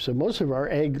expensive. So most of our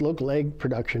local egg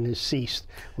production has ceased.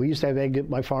 We used to have egg at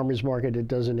my farmer's market. It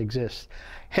doesn't exist.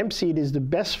 Hemp seed is the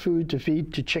best food to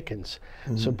feed to chickens.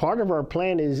 So part of our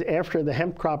plan is after the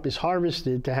hemp crop is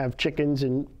harvested to have chickens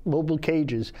in mobile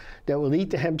cages that will eat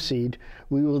the hemp seed.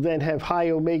 We will then have high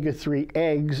omega-3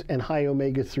 eggs and high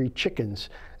omega-3 chickens.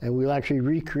 And we'll actually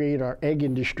recreate our egg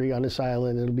industry on this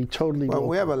island. It'll be totally local.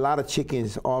 We have a lot of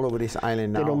chickens all over this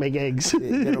island now. They don't make eggs.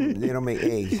 they don't make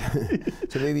eggs.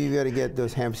 So maybe you got to get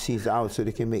those hemp seeds out so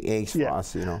they can make eggs for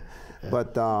us,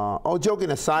 But all joking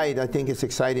aside, I think it's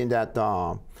exciting that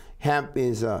hemp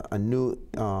is a new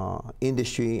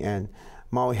industry, and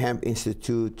Maui Hemp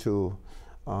Institute to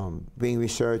being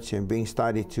researched and being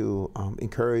studied to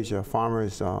encourage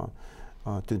farmers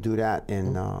to do that,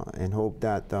 and hope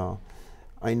that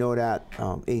I know that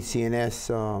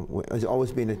ACNS has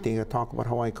always been a thing to talk about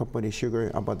Hawaii Company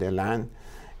Sugar, about their land,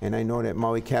 And I know that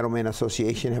Maui Cattlemen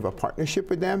Association have a partnership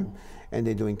with them, and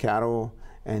they're doing cattle,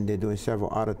 and they're doing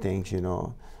several other things, you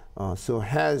know. So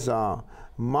has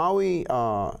Maui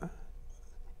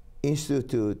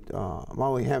Institute,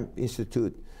 Maui Hemp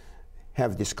Institute,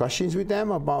 have discussions with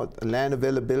them about land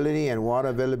availability and water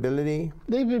availability?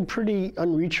 They've been pretty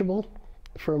unreachable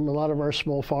from a lot of our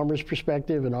small farmers'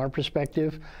 perspective and our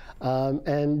perspective.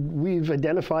 And we've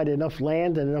identified enough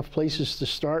land and enough places to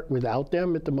start without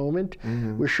them at the moment.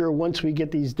 We're sure once we get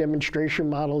these demonstration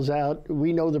models out,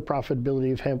 we know the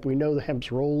profitability of hemp. We know the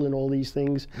hemp's role in all these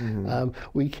things.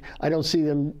 I don't see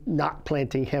them not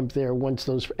planting hemp there once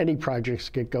any projects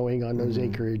get going on those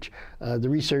acreage. The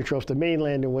research off the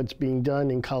mainland and what's being done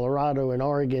in Colorado and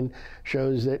Oregon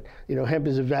shows that, you know, hemp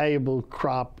is a valuable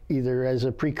crop either as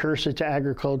a precursor to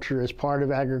agriculture, as part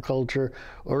of agriculture,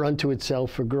 or unto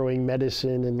itself for growing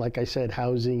medicine and, like I said,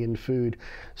 housing and food.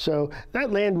 So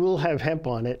that land will have hemp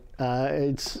on it.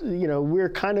 It's, you know, we're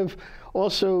kind of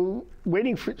also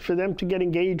waiting for them to get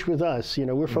engaged with us. You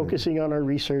know, we're focusing on our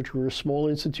research. We're a small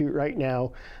institute right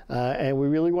now, and we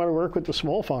really want to work with the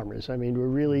small farmers. I mean, we're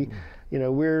really, you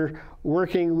know, we're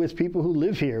working with people who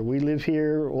live here. We live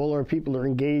here. All our people are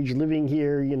engaged living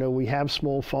here. You know, we have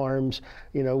small farms.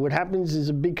 You know, what happens is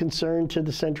a big concern to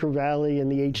the Central Valley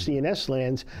and the HC&S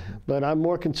lands, but I'm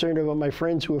more concerned about my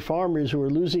friends who are farmers who are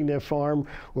losing their farm,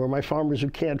 or my farmers who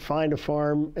can't find a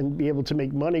farm and be able to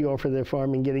make money off of their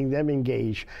farm and getting them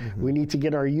engaged. We need to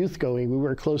get our youth going. We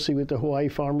work closely with the Hawaii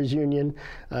Farmers Union.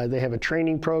 They have a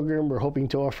training program. We're hoping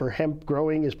to offer hemp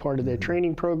growing as part of their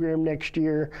training program next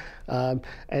year, and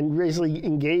basically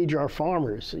engage our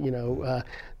farmers. You know,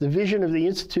 the vision of the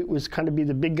Institute was kind of be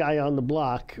the big guy on the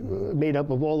block, made up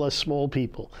of all us small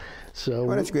people. So,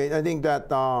 well, that's great. I think that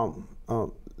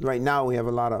right now we have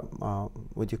a lot of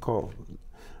what you call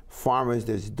farmers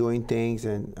that's doing things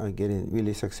and are getting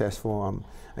really successful.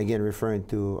 Again, referring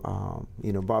to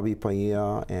you know, Bobby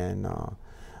Paia and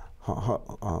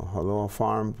Haloa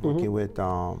Farm, working with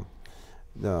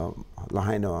the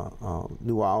Lahaina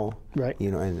Luau,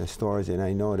 you know, and the stores. And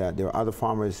I know that there are other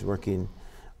farmers working,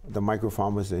 the micro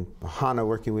farmers in Hana,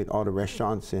 working with all the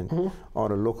restaurants and all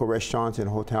the local restaurants and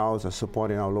hotels are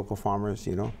supporting our local farmers,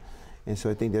 you know. And so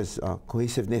I think there's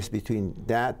cohesiveness between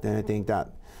that, and I think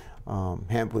that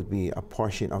hemp would be a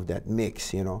portion of that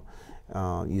mix, you know.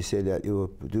 You said that you will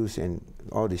produce and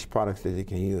all these products that they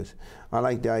can use. I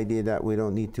like the idea that we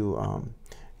don't need to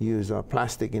use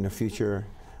plastic in the future,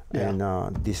 and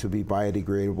this will be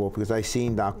biodegradable, because I've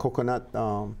seen the coconut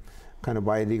kind of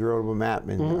biodegradable mat,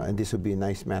 and this would be a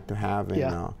nice mat to have.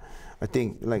 And I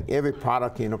think, like every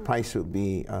product, you know, price would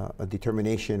be a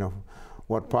determination of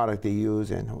what product they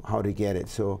use and how they get it.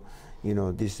 So, you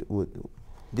know, this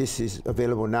is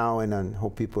available now, and I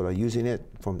hope people are using it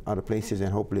from other places,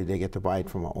 and hopefully they get to buy it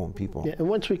from our own people. Yeah, and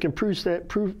once we can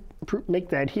make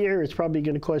that here, it's probably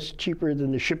going to cost cheaper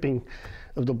than the shipping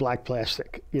of the black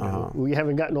plastic. You know, we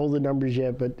haven't gotten all the numbers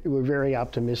yet, but we're very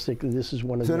optimistic that this is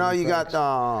one of the. So now you products.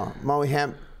 got Maui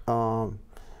Hemp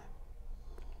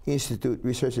Institute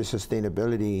Research and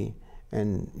Sustainability,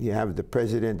 and you have the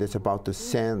president that's about to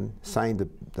sign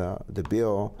the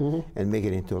bill and make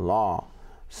it into law.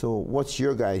 So what's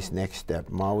your guys' next step,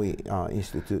 Maui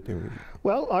Institute?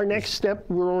 Well, our next step,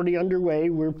 we're already underway.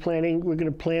 We're going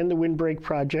to plan the windbreak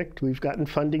project. We've gotten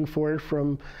funding for it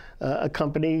from a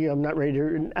company. I'm not ready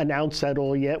to announce that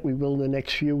all yet. We will in the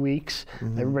next few weeks.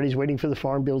 Everybody's waiting for the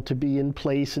Farm Bill to be in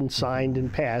place and signed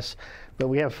and passed. But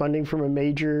we have funding from a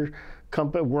major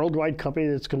worldwide company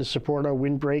that's going to support our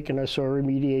windbreak and our soil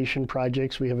remediation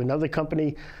projects. We have another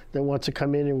company that wants to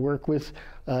come in and work with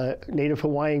Native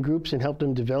Hawaiian groups and help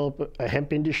them develop a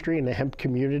hemp industry and a hemp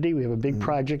community. We have a big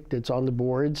project that's on the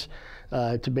boards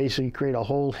to basically create a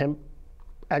whole hemp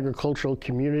agricultural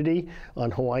community on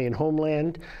Hawaiian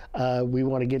homeland. We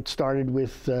want to get started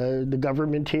with the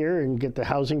government here and get the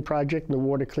housing project and the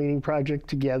water cleaning project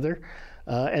together.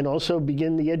 And also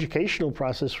begin the educational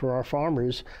process for our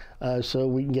farmers so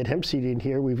we can get hemp seed in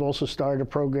here. We've also started a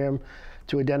program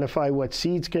to identify what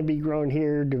seeds can be grown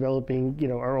here. Developing, you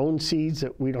know, our own seeds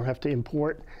that we don't have to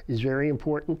import is very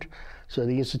important. So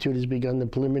the Institute has begun the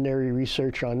preliminary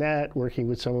research on that, working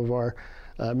with some of our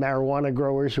marijuana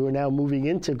growers who are now moving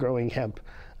into growing hemp.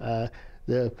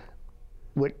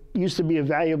 What used to be a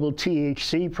valuable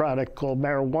THC product called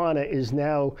marijuana is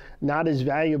now not as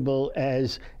valuable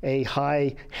as a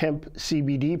high hemp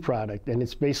CBD product, and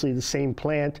it's basically the same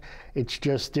plant, it's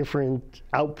just different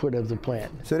output of the plant.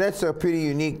 So that's pretty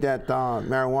unique that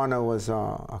marijuana was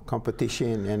a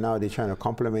competition, and now they're trying to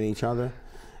complement each other.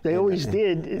 They always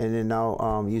did. And then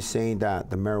now you're saying that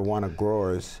the marijuana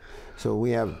growers, so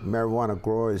we have marijuana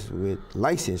growers with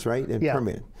license, right, and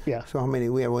permit. Yeah. So how many?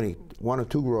 We have only 1 or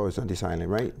 2 growers on this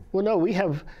island, right? Well, no, we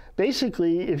have,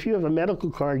 basically, if you have a medical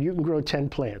card, you can grow 10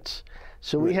 plants.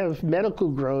 So we have medical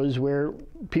grows where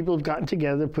people have gotten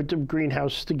together, put the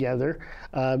greenhouse together.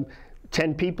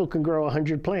 10 people can grow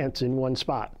 100 plants in one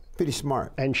spot. Pretty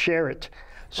smart. And share it.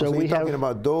 So you're we have, talking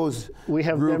about those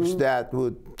groups that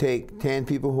would take 10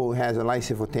 people who has a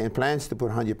license for 10 plants to put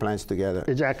 100 plants together.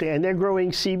 Exactly, and they're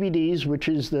growing CBDs, which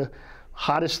is the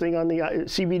hottest thing on the,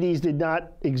 CBDs did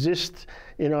not exist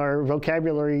in our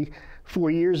vocabulary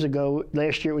 4 years ago.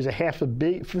 Last year it was a half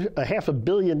a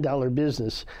billion dollar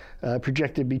business,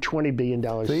 projected to be $20 billion.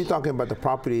 So you're talking about the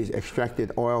properties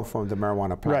extracted oil from the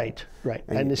marijuana plant. Right.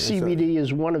 And the CBD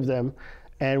is one of them.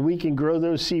 And we can grow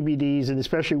those CBDs, and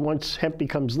especially once hemp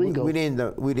becomes legal. Within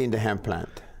the hemp plant.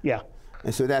 Yeah.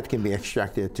 And so that can be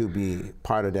extracted to be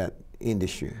part of that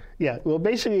industry. Yeah. Well,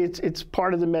 basically, it's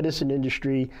part of the medicine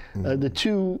industry. The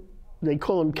two, they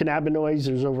call them cannabinoids.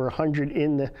 There's over 100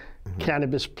 in the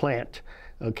cannabis plant.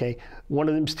 Okay. One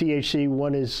of them's THC.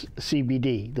 One is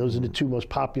CBD. Those are the two most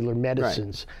popular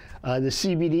medicines. Right. The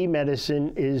CBD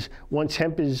medicine is, once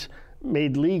hemp is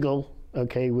made legal,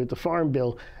 okay, with the Farm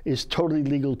Bill, is totally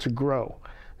legal to grow.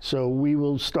 So we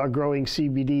will start growing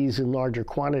CBDs in larger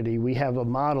quantity. We have a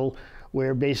model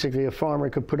where basically a farmer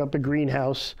could put up a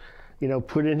greenhouse, you know,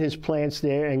 put in his plants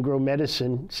there and grow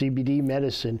medicine, CBD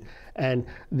medicine, and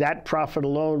that profit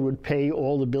alone would pay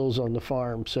all the bills on the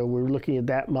farm. So we're looking at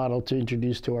that model to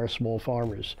introduce to our small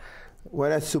farmers.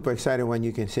 Well, that's super exciting when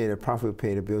you can say that profit will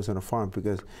pay the bills on the farm,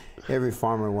 because every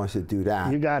farmer wants to do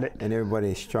that. You got it. And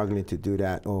everybody is struggling to do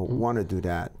that or want to do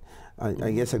that. I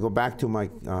guess I go back to my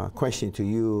question to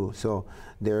you. So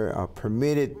there are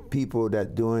permitted people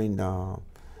that doing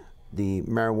the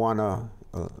marijuana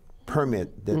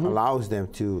permit that allows them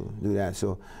to do that.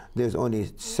 So there's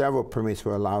only several permits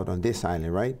were allowed on this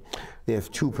island, right? They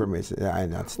have 2 permits that I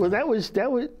understand.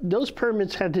 Well, those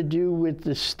permits had to do with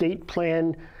the state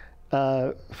plan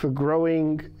for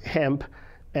growing hemp,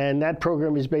 and that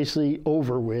program is basically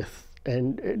over with,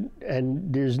 and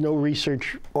there's no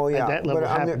research at that level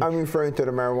happening. I'm referring to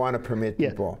the marijuana permit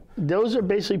people. Those are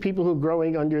basically people who are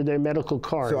growing under their medical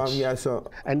cards.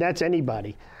 So and that's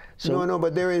anybody. So no,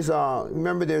 but there is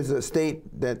remember there's a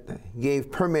state that gave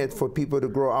permit for people to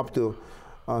grow up to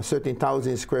certain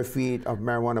 1,000 square feet of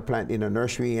marijuana plant in a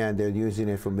nursery, and they're using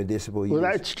it for medicinal use. Well,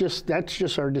 that's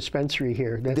just our dispensary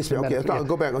here. That's okay,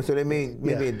 go back. So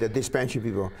maybe the dispensary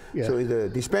people. Yeah. So is the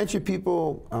dispensary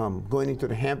people going into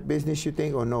the hemp business, you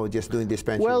think, or no, just doing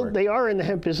dispensary work? Well, they are in the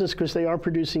hemp business because they are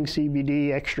producing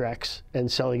CBD extracts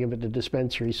and selling them at the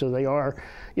dispensary. So they are,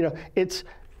 you know, it's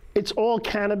all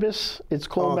cannabis. It's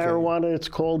called marijuana. It's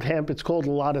called hemp. It's called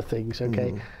a lot of things.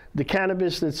 Okay. The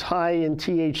cannabis that's high in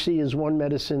THC is one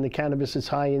medicine. The cannabis that's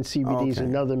high in CBD is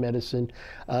another medicine.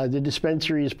 The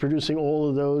dispensary is producing all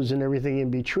of those and everything in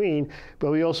between.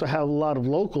 But we also have a lot of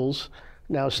locals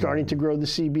now starting to grow the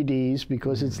CBDs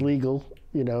because it's legal,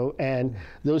 you know, and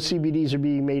those CBDs are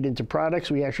being made into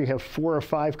products. We actually have 4 or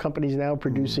 5 companies now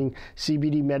producing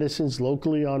CBD medicines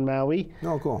locally on Maui.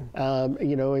 Oh, cool.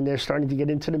 You know, and they're starting to get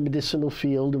into the medicinal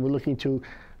field, and we're looking to,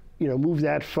 you know, move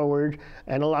that forward.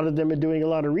 And a lot of them are doing a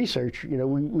lot of research. You know,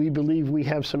 we believe we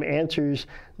have some answers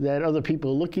that other people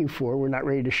are looking for. We're not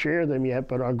ready to share them yet,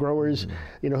 but our growers,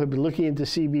 you know, have been looking into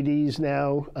CBDs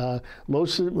now.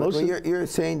 You're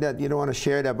saying that you don't want to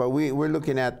share that, but we're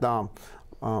looking at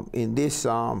in this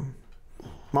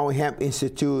Maui Hemp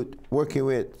Institute, working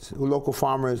with local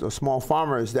farmers or small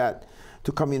farmers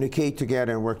to communicate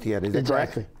together and work together. Is that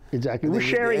correct? Exactly. We're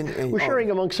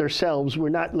sharing amongst ourselves. We're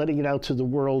not letting it out to the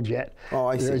world yet. Oh,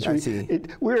 I see.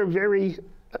 We're a very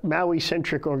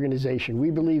Maui-centric organization.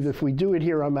 We believe if we do it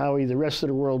here on Maui, the rest of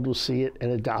the world will see it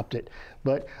and adopt it.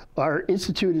 But our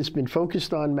institute has been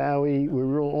focused on Maui.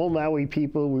 We're all Maui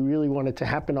people. We really want it to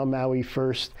happen on Maui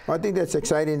first. I think that's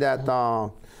exciting that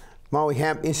Maui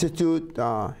Hemp Institute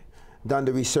done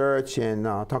the research and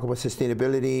talk about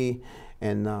sustainability.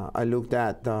 And I looked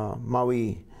at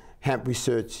Maui Hemp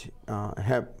Research,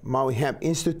 Maui Hemp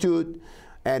Institute,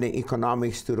 adding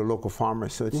economics to the local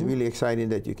farmers. So it's really exciting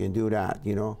that you can do that,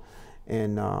 you know,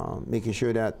 and making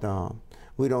sure that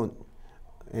we don't.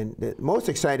 And the most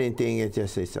exciting thing is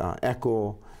just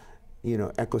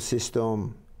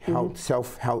ecosystem, health,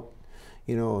 self-help,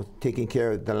 you know, taking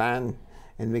care of the land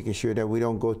and making sure that we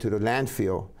don't go to the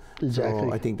landfill. Exactly.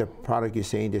 So I think the product you're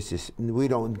saying, we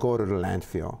don't go to the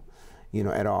landfill, you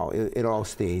know, at all. It all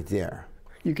stays there.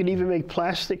 You can even make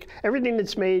plastic. Everything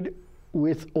that's made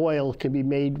with oil can be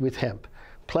made with hemp.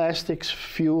 Plastics,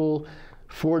 fuel,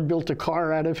 Ford built a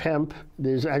car out of hemp.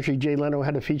 There's actually, Jay Leno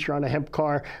had a feature on a hemp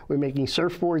car. We're making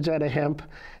surfboards out of hemp.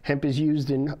 Hemp is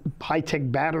used in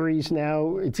high-tech batteries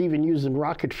now. It's even used in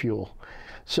rocket fuel.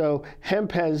 So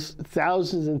hemp has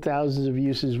thousands and thousands of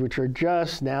uses which are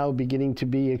just now beginning to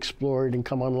be explored and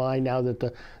come online now that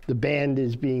the ban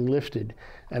is being lifted.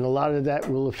 And a lot of that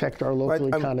will affect our local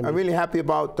economy. I'm really happy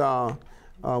about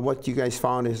what you guys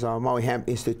found is Maui Hemp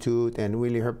Institute, and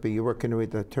really happy you're working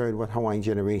with the third Hawaiian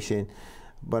generation.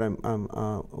 But I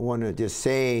want to just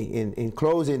say in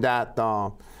closing that,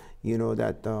 you know,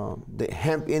 that the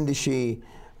hemp industry,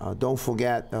 don't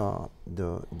forget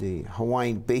the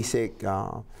Hawaiian basic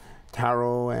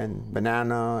taro and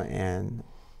banana and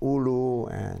ulu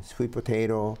and sweet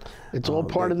potato. It's all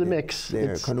part of the mix.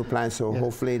 They're canoe plants, so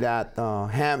hopefully that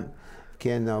hemp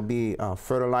can be a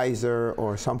fertilizer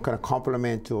or some kind of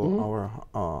complement to our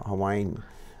Hawaiian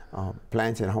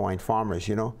plants and Hawaiian farmers,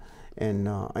 you know. And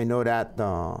I know that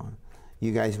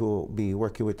you guys will be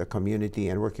working with the community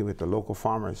and working with the local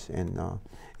farmers. And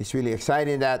it's really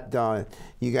exciting that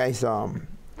you guys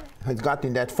have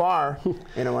gotten that far.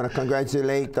 And I want to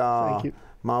congratulate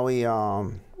Maui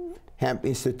Hemp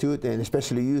Institute, and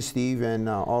especially you, Steve, and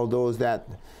all those that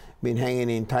been hanging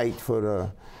in tight for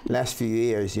the last few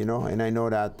years, you know. And I know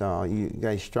that you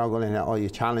guys struggle and all your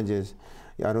challenges.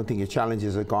 I don't think your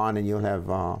challenges are gone, and you'll have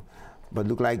but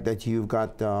look like that you've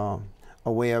got a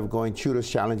way of going through those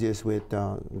challenges with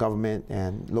government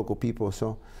and local people.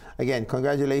 So again,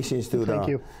 congratulations to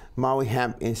the Maui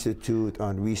Hemp Institute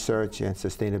on research and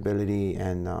sustainability,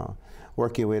 and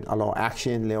working with Aloha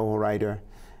Action, Leo Ryder,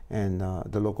 and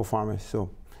the local farmers. So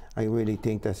I really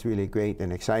think that's really great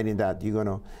and exciting that you're going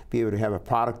to be able to have a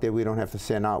product that we don't have to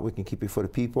send out. We can keep it for the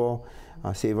people,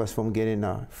 save us from getting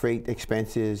freight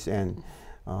expenses, and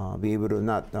be able to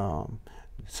not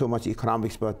so much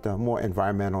economics, but more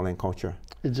environmental and culture.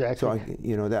 Exactly. So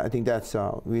you know, I think that's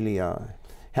really a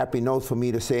happy note for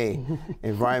me to say: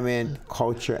 environment,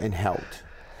 culture, and health.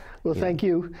 Well, thank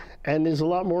you. And there's a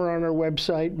lot more on our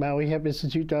website,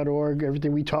 MauiHempInstitute.org.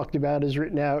 Everything we talked about is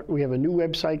written out. We have a new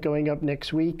website going up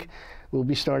next week. We'll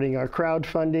be starting our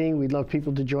crowdfunding. We'd love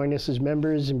people to join us as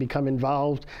members and become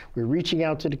involved. We're reaching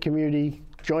out to the community.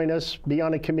 Join us, be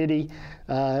on a committee.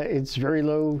 It's very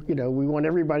low, you know, we want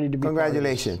everybody to be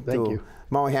Congratulations part of this. Thank you.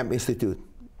 Maui Hemp Institute.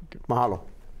 Mahalo.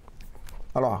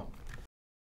 Aloha.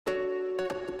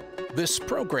 This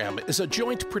program is a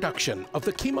joint production of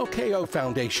the Kimokeo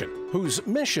Foundation, whose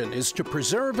mission is to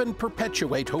preserve and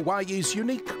perpetuate Hawaii's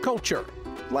unique culture,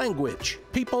 language,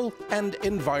 people, and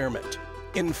environment.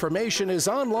 Information is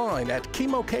online at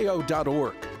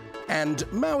kimokeo.org. And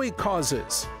Maui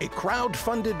Causes, a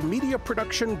crowd-funded media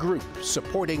production group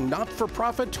supporting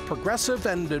not-for-profit, progressive,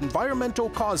 and environmental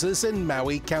causes in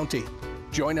Maui County.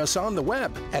 Join us on the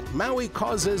web at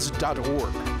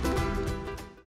mauicauses.org.